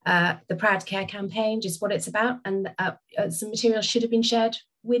the Proud Care campaign, just what it's about, and some material should have been shared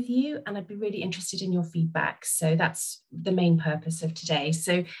with you, and I'd be really interested in your feedback. So that's the main purpose of today.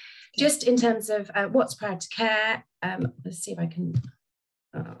 So just in terms of what's Proud to Care, let's see if I can,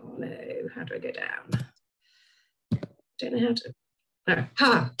 oh no, how do I go down? Don't know how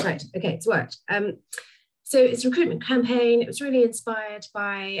to, right, okay, it's worked. So it's a recruitment campaign. It was really inspired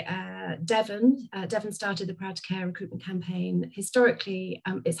by Devon. Devon started the Proud to Care recruitment campaign. Historically,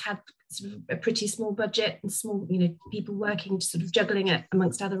 it's had sort of a pretty small budget and small, people working, sort of juggling it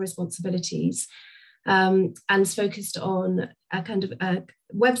amongst other responsibilities, and it's focused on a kind of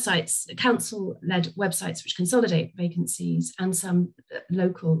websites, council-led websites which consolidate vacancies and some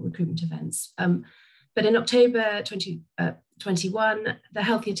local recruitment events. But in October 2021, the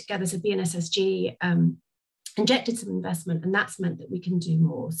Healthier Together, so BNSSG, injected some investment, and that's meant that we can do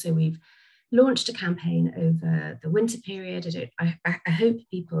more. So we've launched a campaign over the winter period. I hope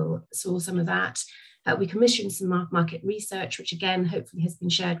people saw some of that. We commissioned some market research, which again, hopefully has been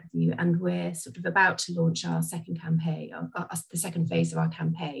shared with you, and we're sort of about to launch our second campaign, the second phase of our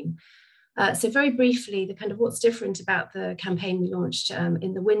campaign. So very briefly, the kind of what's different about the campaign we launched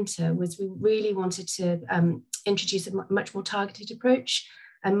in the winter was we really wanted to introduce a much more targeted approach.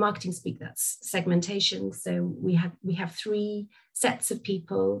 And marketing speak, that's segmentation. So we have three sets of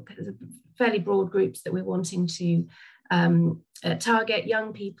people, fairly broad groups that we're wanting to target: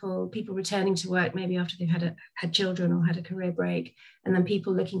 young people, people returning to work maybe after they've had children or had a career break, and then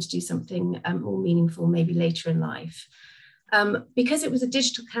people looking to do something more meaningful maybe later in life. Because it was a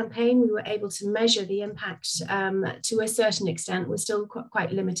digital campaign, we were able to measure the impact to a certain extent. We're still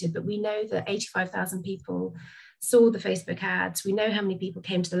quite limited, but we know that 85,000 people saw the Facebook ads. We know how many people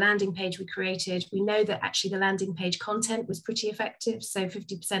came to the landing page we created. We know that actually the landing page content was pretty effective. So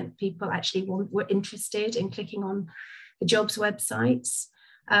 50% of people actually were interested in clicking on the jobs websites.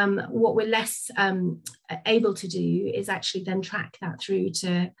 What we're less able to do is actually then track that through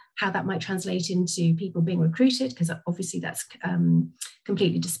to how that might translate into people being recruited, because obviously that's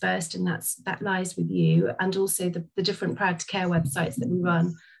completely dispersed, and that lies with you. And also the different Proud to Care websites that we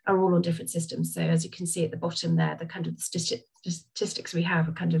run are all on different systems. So as you can see at the bottom there, the kind of statistics we have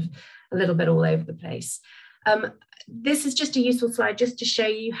are kind of a little bit all over the place. This is just a useful slide just to show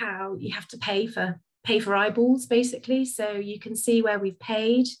you how you have to pay for eyeballs, basically. So you can see where we've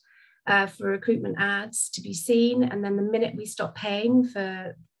paid for recruitment ads to be seen, and then the minute we stop paying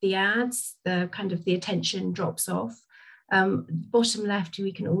for the ads, the attention drops off. Bottom left,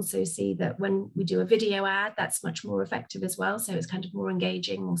 we can also see that when we do a video ad, that's much more effective as well. So it's kind of more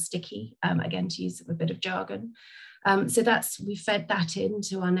engaging, more sticky, again, to use a bit of jargon. So we fed that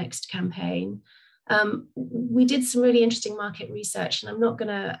into our next campaign. We did some really interesting market research, and I'm not going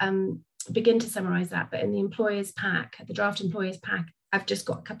to begin to summarize that, but in the employers pack, the draft employers pack, I've just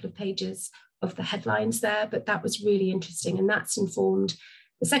got a couple of pages of the headlines there, but that was really interesting, and that's informed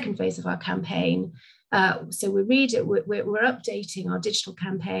the second phase of our campaign. So we're updating our digital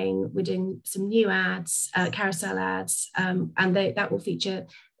campaign. We're doing some new ads, carousel ads, and that will feature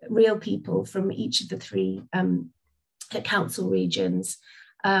real people from each of the 3 council regions.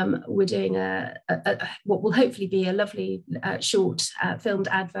 We're doing what will hopefully be a lovely short filmed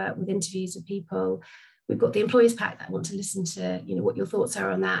advert with interviews of people. We've got the employees pack that I want to listen to, what your thoughts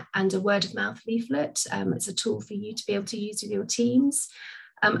are on that, and a word of mouth leaflet. It's a tool for you to be able to use with your teams.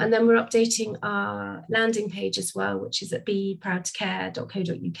 And then we're updating our landing page as well, which is at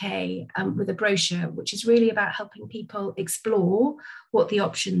beproudtocare.co.uk, with a brochure, which is really about helping people explore what the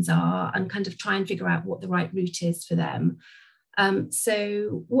options are and kind of try and figure out what the right route is for them.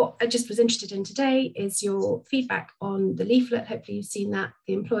 So what I just was interested in today is your feedback on the leaflet. Hopefully you've seen that,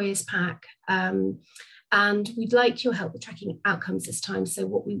 the employers pack. And we'd like your help with tracking outcomes this time. So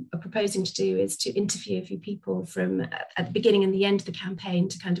what we are proposing to do is to interview a few people from at the beginning and the end of the campaign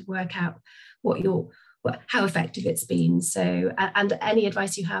to kind of work out how effective it's been. So, and any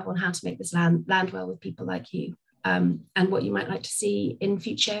advice you have on how to make this land well with people like you, and what you might like to see in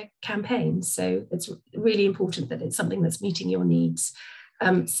future campaigns. So it's really important that it's something that's meeting your needs. So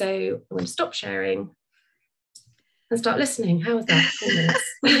I'm going to stop sharing and start listening. How was that? 4 minutes.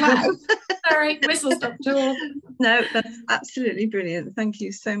 Wow. Sorry, whistle stop talk. No, that's absolutely brilliant. Thank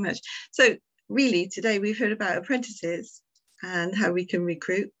you so much. So really today we've heard about apprentices and how we can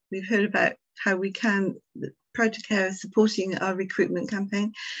recruit. We've heard about how we can, Proud to Care is supporting our recruitment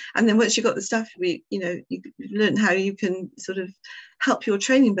campaign. And then once you've got the staff, you've learned how you can sort of help your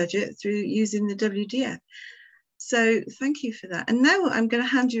training budget through using the WDF. So thank you for that. And now I'm going to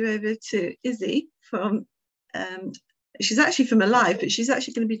hand you over to Izzy from she's actually from Alive, but she's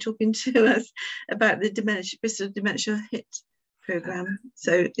actually going to be talking to us about the Bristol Dementia HIT programme.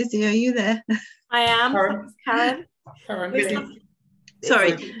 So, Izzy, are you there? I am. Karen.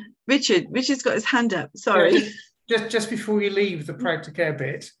 Sorry, Richard's got his hand up. Sorry. Just before you leave the Proud to Care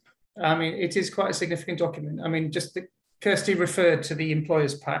bit, I mean, it is quite a significant document. I mean, Kirsty referred to the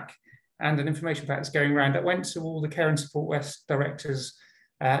employers pack and an information pack that's going around. That went to all the Care and Support West directors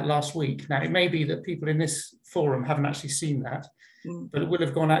last week. Now, it may be that people in this forum haven't actually seen that, but it will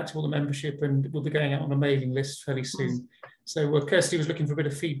have gone out to all the membership and will be going out on a mailing list fairly soon. So Kirsty was looking for a bit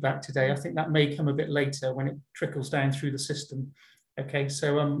of feedback today. I think that may come a bit later when it trickles down through the system. Okay,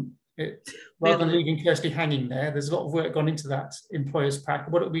 so rather than leaving Kirsty hanging there's a lot of work gone into that employers pack.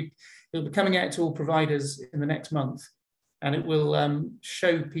 It'll be coming out to all providers in the next month, and it will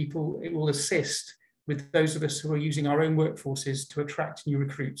show people, it will assist with those of us who are using our own workforces to attract new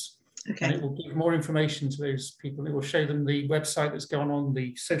recruits. Okay. And it will give more information to those people. It will show them the website that's gone on,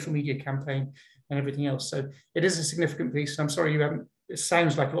 the social media campaign and everything else. So it is a significant piece. I'm sorry it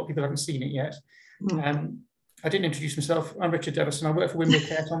sounds like a lot of people haven't seen it yet. I didn't introduce myself. I'm Richard Devison. I work for Wimble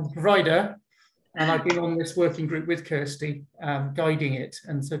Care. I'm the provider, and I've been on this working group with Kirsty, guiding it.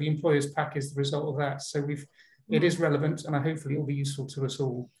 And so the employers pack is the result of that. So it is relevant, and hopefully it will be useful to us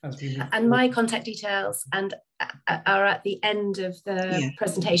all as we move forward. My contact details are at the end of the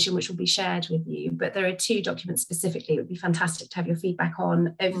presentation, which will be shared with you. But there are 2 documents specifically. It would be fantastic to have your feedback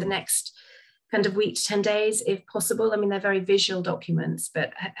on over the next kind of week to 10 days, if possible. I mean, they're very visual documents,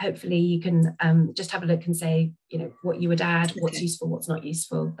 but hopefully you can just have a look and say, what you would add, what's useful, what's not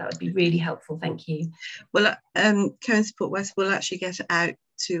useful. That would be really helpful. Thank you. Well, Care and Support West will actually get it out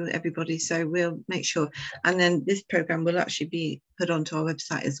to everybody, so we'll make sure. And then this programme will actually be put onto our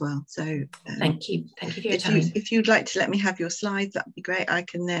website as well. So thank you for your time. If you'd like to let me have your slides, that would be great. I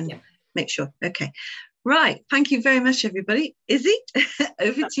can then make sure. Okay, right. Thank you very much, everybody. Izzy,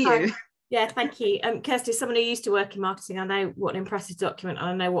 over to you. Yeah, thank you. Kirsty, someone who used to work in marketing, I know what an impressive document, and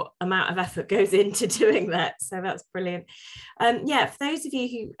I know what amount of effort goes into doing that. So that's brilliant. For those of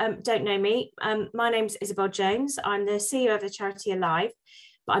you who don't know me, my name's Isabel Jones. I'm the CEO of the charity Alive,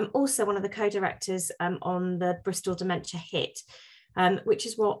 but I'm also one of the co-directors on the Bristol Dementia HIT, which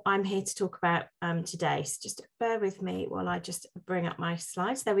is what I'm here to talk about today. So just bear with me while I just bring up my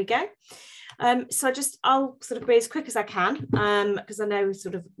slides. There we go. So I'll sort of be as quick as I can, because I know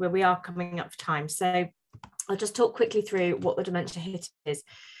sort of where we are coming up for time. So I'll just talk quickly through what the Dementia HIT is.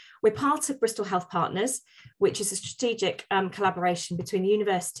 We're part of Bristol Health Partners, which is a strategic collaboration between the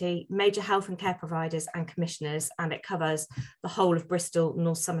university, major health and care providers and commissioners, and it covers the whole of Bristol,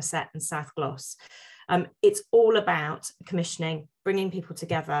 North Somerset and South Gloss. It's all about commissioning, bringing people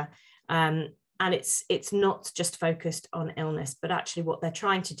together, and it's not just focused on illness, but actually what they're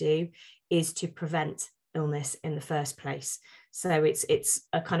trying to do is to prevent illness in the first place. So it's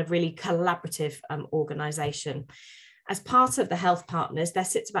a kind of really collaborative organisation. As part of the health partners, there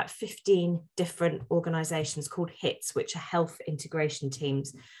sits about 15 different organisations called HITs, which are health integration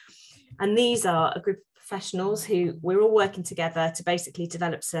teams. And these are a group of professionals who we're all working together to basically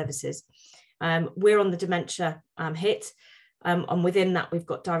develop services. We're on the dementia HIT, and within that we've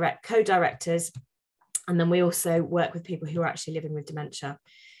got co-directors, and then we also work with people who are actually living with dementia.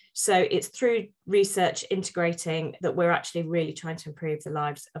 So it's through research integrating that we're actually really trying to improve the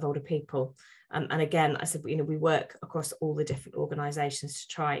lives of older people. And again, I said, we work across all the different organisations to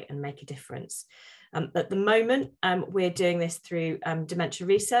try and make a difference. At the moment, we're doing this through dementia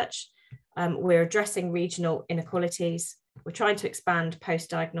research. We're addressing regional inequalities. We're trying to expand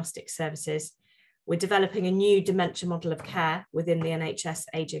post-diagnostic services. We're developing a new dementia model of care within the NHS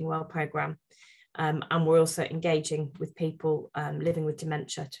Ageing Well programme. And we're also engaging with people living with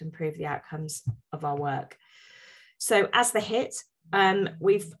dementia to improve the outcomes of our work. So as the HIT,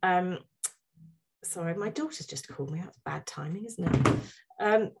 we've, sorry, my daughter's just called me. That's bad timing, isn't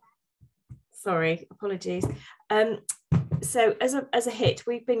it? Sorry, apologies. So as a HIT,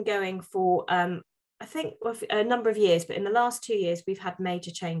 we've been going for, I think, a number of years, but in the last 2 years, we've had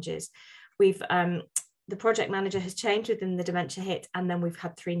major changes. We've the project manager has changed within the Dementia HIT, and then we've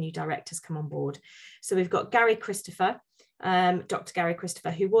had 3 new directors come on board. So we've got Gary Christopher, Dr. Gary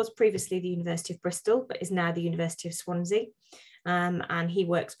Christopher, who was previously the University of Bristol, but is now the University of Swansea. And he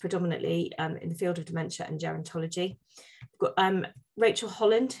works predominantly in the field of dementia and gerontology. We've got Rachel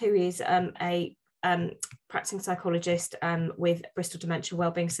Holland, who is a practicing psychologist with Bristol Dementia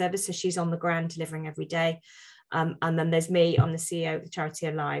Wellbeing Service. So she's on the ground delivering every day. And then there's me, I'm the CEO of the charity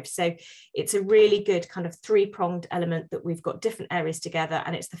Alive. So it's a really good kind of 3-pronged element that we've got different areas together,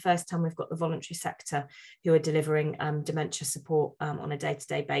 and it's the first time we've got the voluntary sector who are delivering dementia support on a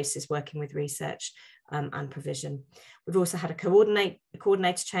day-to-day basis, working with research and provision. We've also had a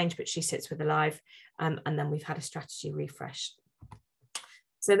coordinator change, but she sits with Alive, and then we've had a strategy refresh.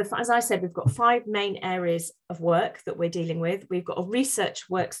 So as I said, we've got 5 main areas of work that we're dealing with. We've got a research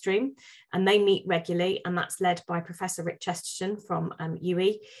work stream, and they meet regularly, and that's led by Professor Rick Chesterton from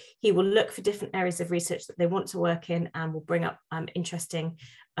UE. He will look for different areas of research that they want to work in, and will bring up interesting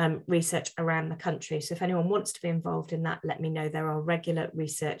research around the country. So if anyone wants to be involved in that, let me know. There are regular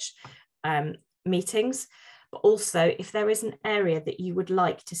research meetings. But also, if there is an area that you would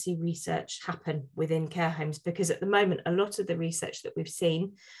like to see research happen within care homes, because at the moment, a lot of the research that we've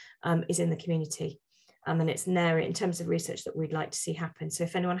seen is in the community. And it's an area in terms of research that we'd like to see happen. So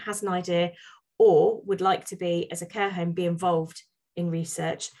if anyone has an idea or would like to be, as a care home, be involved in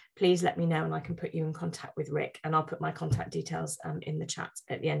research, please let me know, and I can put you in contact with Rick, and I'll put my contact details in the chat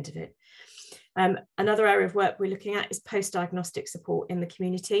at the end of it. Another area of work we're looking at is post-diagnostic support in the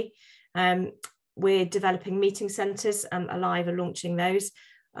community. We're developing meeting centres. Alive are launching those.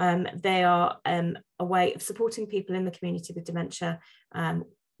 They are a way of supporting people in the community with dementia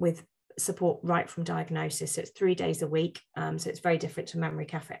with support right from diagnosis. So it's 3 days a week. So it's very different to Memory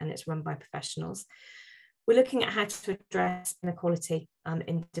Cafe, and it's run by professionals. We're looking at how to address inequality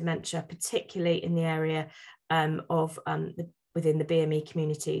in dementia, particularly in the area of within the BME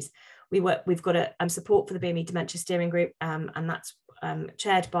communities. We've got a support for the BME Dementia Steering Group, and that's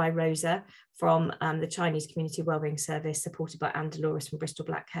chaired by Rosa from the Chinese Community Wellbeing Service, supported by Anne Dolores from Bristol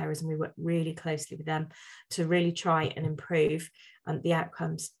Black Carers, and we work really closely with them to really try and improve the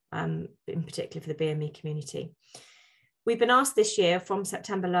outcomes, in particular for the BME community. We've been asked this year, from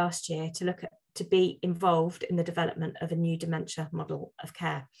September last year, to be involved in the development of a new dementia model of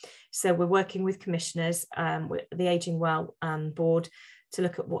care. So we're working with commissioners, with the Ageing Well board, to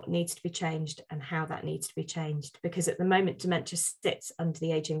look at what needs to be changed and how that needs to be changed, because at the moment dementia sits under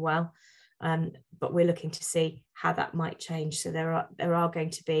the Ageing Well, but we're looking to see how that might change. So there are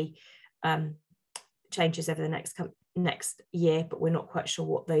going to be changes over the next year, but we're not quite sure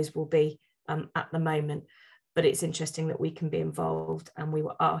what those will be at the moment. But it's interesting that we can be involved, and we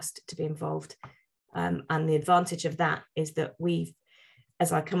were asked to be involved. And the advantage of that is that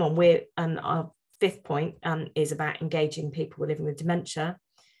as I come on, our 5th point is about engaging people living with dementia.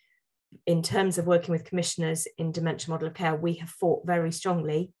 In terms of working with commissioners in dementia model of care, we have fought very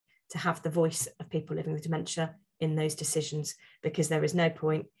strongly to have the voice of people living with dementia in those decisions, because there is no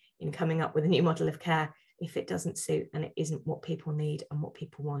point in coming up with a new model of care if it doesn't suit and it isn't what people need and what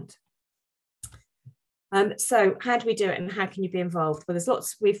people want. So how do we do it, and how can you be involved? Well,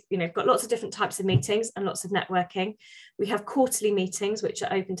 we've got lots of different types of meetings and lots of networking. We have quarterly meetings, which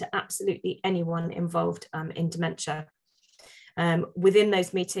are open to absolutely anyone involved in dementia. Within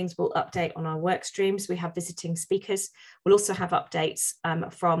those meetings, we'll update on our work streams. We have visiting speakers. We'll also have updates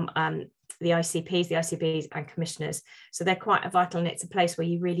from the ICPs, the ICBs and commissioners. So they're quite vital, and it's a place where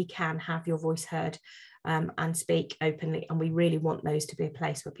you really can have your voice heard and speak openly, and we really want those to be a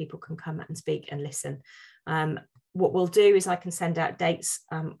place where people can come and speak and listen. what we'll do is I can send out dates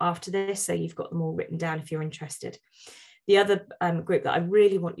after this, so you've got them all written down if you're interested. The other group that I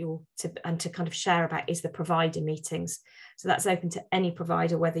really want you all to kind of share about is the provider meetings. So that's open to any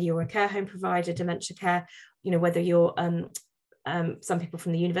provider, whether you're a care home provider, dementia care, whether you're some people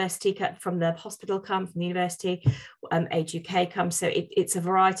from the university, from the hospital come, from the university, Age UK come. So it's a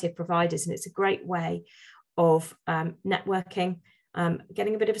variety of providers, and it's a great way of networking,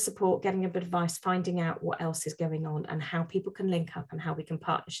 getting a bit of support, getting a bit of advice, finding out what else is going on and how people can link up and how we can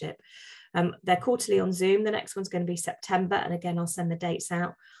partnership. They're quarterly on Zoom. The next one's going to be September, and again, I'll send the dates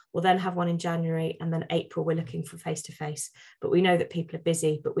out. We'll then have one in January, and then April we're looking for face-to-face. But we know that people are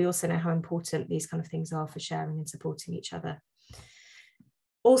busy, but we also know how important these kind of things are for sharing and supporting each other.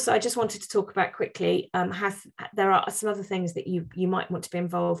 Also, I just wanted to talk about quickly, there are some other things that you might want to be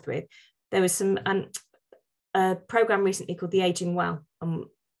involved with. There was a programme recently called The Aging Well,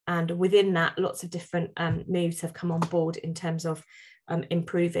 and within that, lots of different moves have come on board in terms of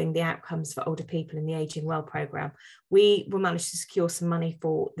improving the outcomes for older people in the Aging Well programme. We will manage to secure some money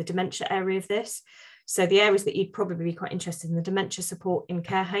for the dementia area of this. So the areas that you'd probably be quite interested in: the dementia support in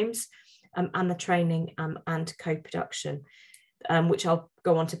care homes, and the training and co-production, which I'll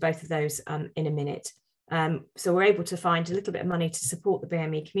go on to both of those in a minute. So we're able to find a little bit of money to support the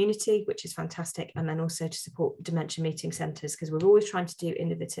BME community, which is fantastic, and then also to support dementia meeting centres, because we're always trying to do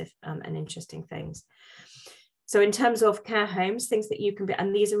innovative and interesting things. So in terms of care homes, things that you can be,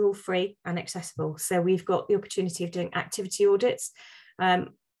 and these are all free and accessible. So we've got the opportunity of doing activity audits,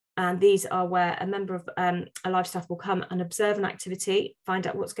 and these are where a member of a life staff will come and observe an activity, find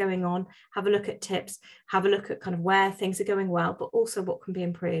out what's going on, have a look at tips, have a look at kind of where things are going well, but also what can be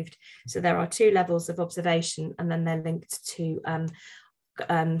improved. So there are 2 levels of observation, and then they're linked to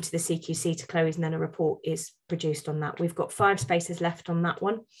the CQC, to Chloe's, and then a report is produced on that. We've got 5 spaces left on that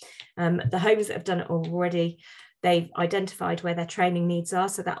one. The homes that have done it already, they've identified where their training needs are,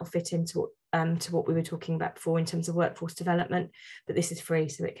 so that will fit into to what we were talking about before in terms of workforce development, but this is free,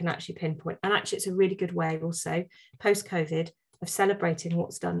 so it can actually pinpoint. And actually it's a really good way also post-COVID of celebrating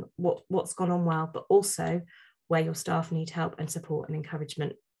what's gone on well, but also where your staff need help and support and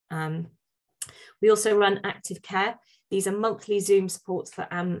encouragement. We also run active care. These are monthly Zoom supports for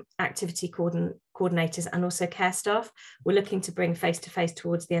activity coordinators and also care staff. We're looking to bring face-to-face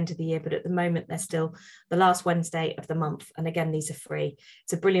towards the end of the year, but at the moment they're still the last Wednesday of the month. And again, these are free.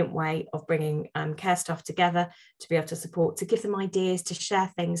 It's a brilliant way of bringing care staff together to be able to support, to give them ideas, to share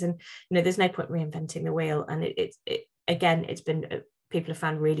things. And there's no point reinventing the wheel. And again, it's been, people have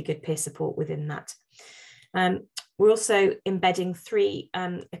found really good peer support within that. We're also embedding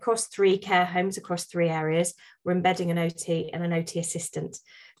across 3 care homes, across 3 areas. We're embedding an OT and an OT assistant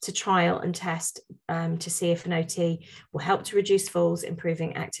to trial and test to see if an OT will help to reduce falls,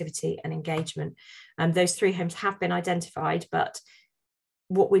 improving activity and engagement. Those 3 homes have been identified, but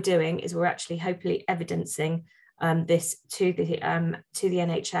what we're doing is we're actually hopefully evidencing this to the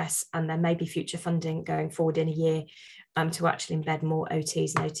NHS, and there may be future funding going forward in a year to actually embed more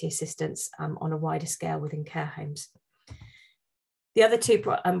OTs and OT assistants on a wider scale within care homes. The other 2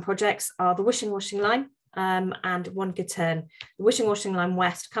 projects are the Wishing Washing Line and One Good Turn. The Wishing Washing Line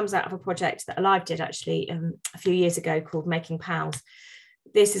West comes out of a project that Alive did actually a few years ago called Making Pals.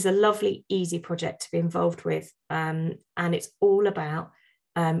 This is a lovely, easy project to be involved with, and it's all about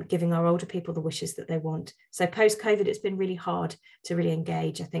giving our older people the wishes that they want. So post-COVID, it's been really hard to really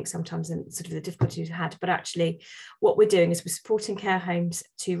engage, I think, sometimes in sort of the difficulties we've had. But actually, what we're doing is we're supporting care homes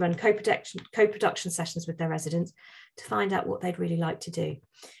to run co-production sessions with their residents to find out what they'd really like to do.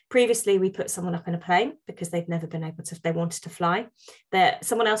 Previously, we put someone up in a plane because they'd never been able to, they wanted to fly.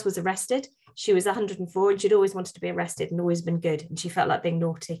 Someone else was arrested. She was 104 and she'd always wanted to be arrested and always been good, and she felt like being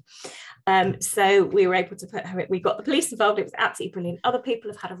naughty. So we were able to put her, we got the police involved. It was absolutely brilliant. Other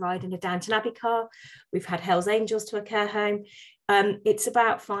people have had a ride in a Downton Abbey car. We've had Hell's Angels to a care home. It's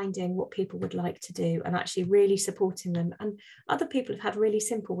about finding what people would like to do and actually really supporting them. And other people have had really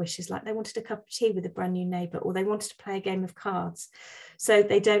simple wishes, like they wanted a cup of tea with a brand new neighbour, or they wanted to play a game of cards. So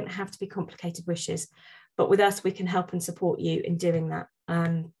they don't have to be complicated wishes, but with us, we can help and support you in doing that.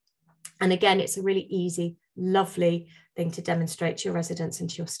 And again, it's a really easy, lovely thing to demonstrate to your residents and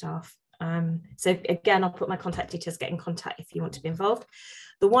to your staff. So again, I'll put my contact details, get in contact if you want to be involved.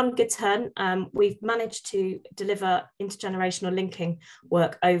 The One Good Turn, we've managed to deliver intergenerational linking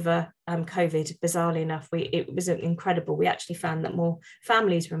work over COVID, bizarrely enough. It was incredible. We actually found that more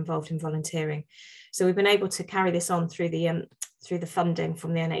families were involved in volunteering. So we've been able to carry this on through the through the funding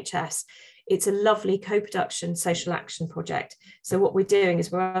from the NHS. It's a lovely co-production social action project. So what we're doing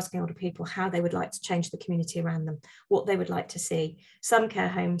is we're asking older people how they would like to change the community around them, what they would like to see. Some care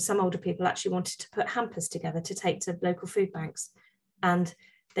homes, some older people actually wanted to put hampers together to take to local food banks, and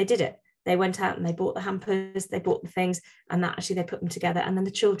they did it. They went out and they bought the hampers, they bought the things, and that actually they put them together, and then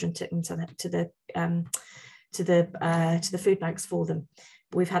the children took them to the food banks for them.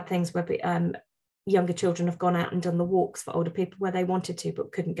 We've had things where younger children have gone out and done the walks for older people where they wanted to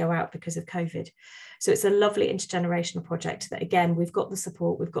but couldn't go out because of COVID. So it's a lovely intergenerational project that, again, we've got the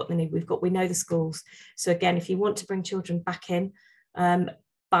support, we've got the need, we know the schools. So again, if you want to bring children back in,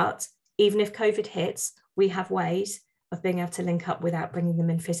 but even if COVID hits, we have ways of being able to link up without bringing them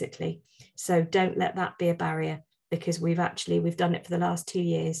in physically. So don't let that be a barrier, because we've done it for the last 2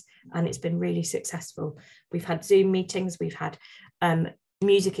 years and it's been really successful. We've had Zoom meetings, we've had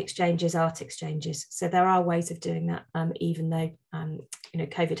music exchanges, art exchanges. So there are ways of doing that, even though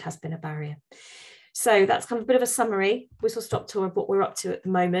COVID has been a barrier. So that's kind of a bit of a summary, whistle-stop tour of what we're up to at the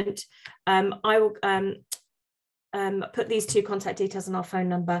moment. I will put these 2 contact details and our phone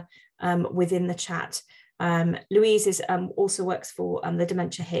number within the chat. Louise also works for the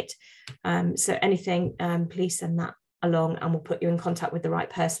Dementia Hit. So anything, please send that along and we'll put you in contact with the right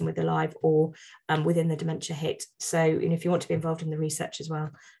person with the live or within the Dementia Hit. So if you want to be involved in the research as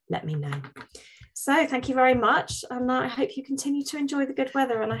well, let me know. So thank you very much, and I hope you continue to enjoy the good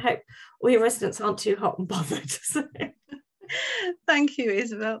weather, and I hope all your residents aren't too hot and bothered. Thank you,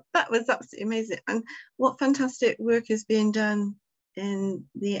 Isabel. That was absolutely amazing, and what fantastic work is being done in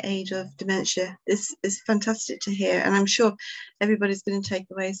the age of dementia. This is fantastic to hear, and I'm sure everybody's going to take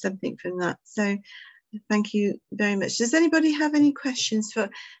away something from that. So thank you very much. Does anybody have any questions for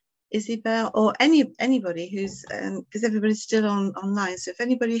Isabel or anybody who's because everybody's still online, so if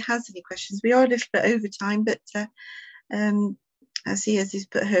anybody has any questions? We are a little bit over time, but I see Izzy's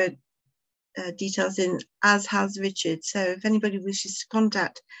put her details in, as has Richard. So if anybody wishes to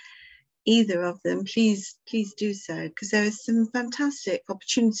contact either of them, please do so, because there is some fantastic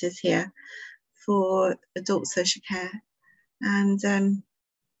opportunities here for adult social care. And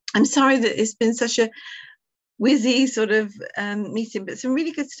I'm sorry that it's been such a whizzy sort of meeting, but some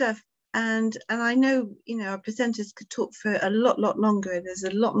really good stuff. And I know, our presenters could talk for a lot longer. There's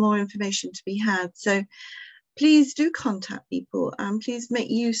a lot more information to be had. So please do contact people, and please make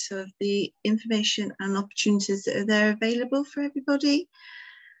use of the information and opportunities that are there available for everybody.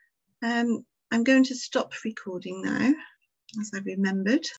 I'm going to stop recording now, as I remembered.